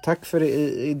 Tack för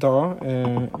idag.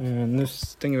 Nu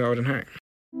stänger vi av den här.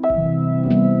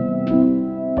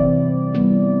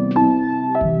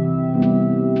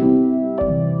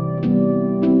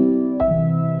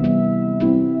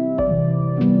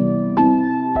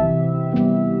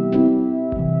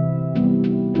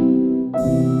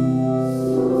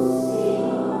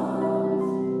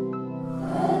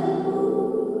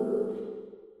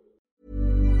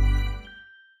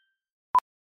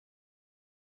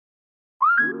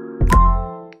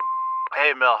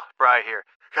 Hey, Mel, Bri here.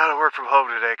 Gotta work from home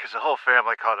today because the whole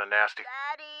family caught a nasty...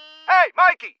 Daddy! Hey,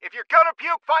 Mikey! If you're gonna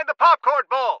puke, find the popcorn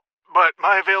bowl! But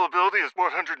my availability is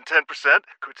 110%.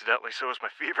 Coincidentally, so is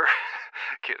my fever.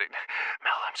 Kidding.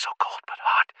 Mel, I'm so cold but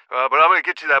hot. But I'm gonna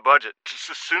get you that budget just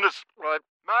as soon as...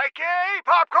 Mikey!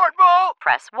 Popcorn bowl!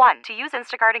 Press 1 to use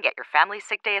Instacart and get your family's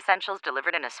sick day essentials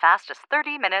delivered in as fast as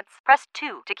 30 minutes. Press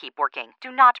 2 to keep working.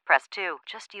 Do not press 2.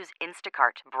 Just use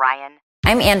Instacart, Brian.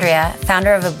 I'm Andrea,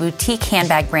 founder of a boutique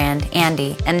handbag brand,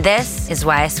 Andy, and this is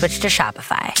why I switched to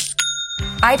Shopify.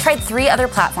 I tried 3 other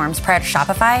platforms prior to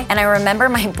Shopify, and I remember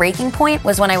my breaking point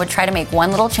was when I would try to make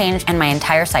one little change and my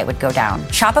entire site would go down.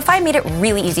 Shopify made it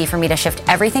really easy for me to shift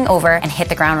everything over and hit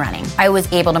the ground running. I was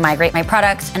able to migrate my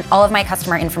products and all of my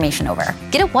customer information over.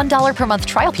 Get a $1 per month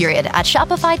trial period at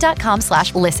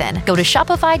shopify.com/listen. Go to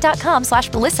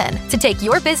shopify.com/listen to take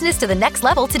your business to the next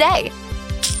level today.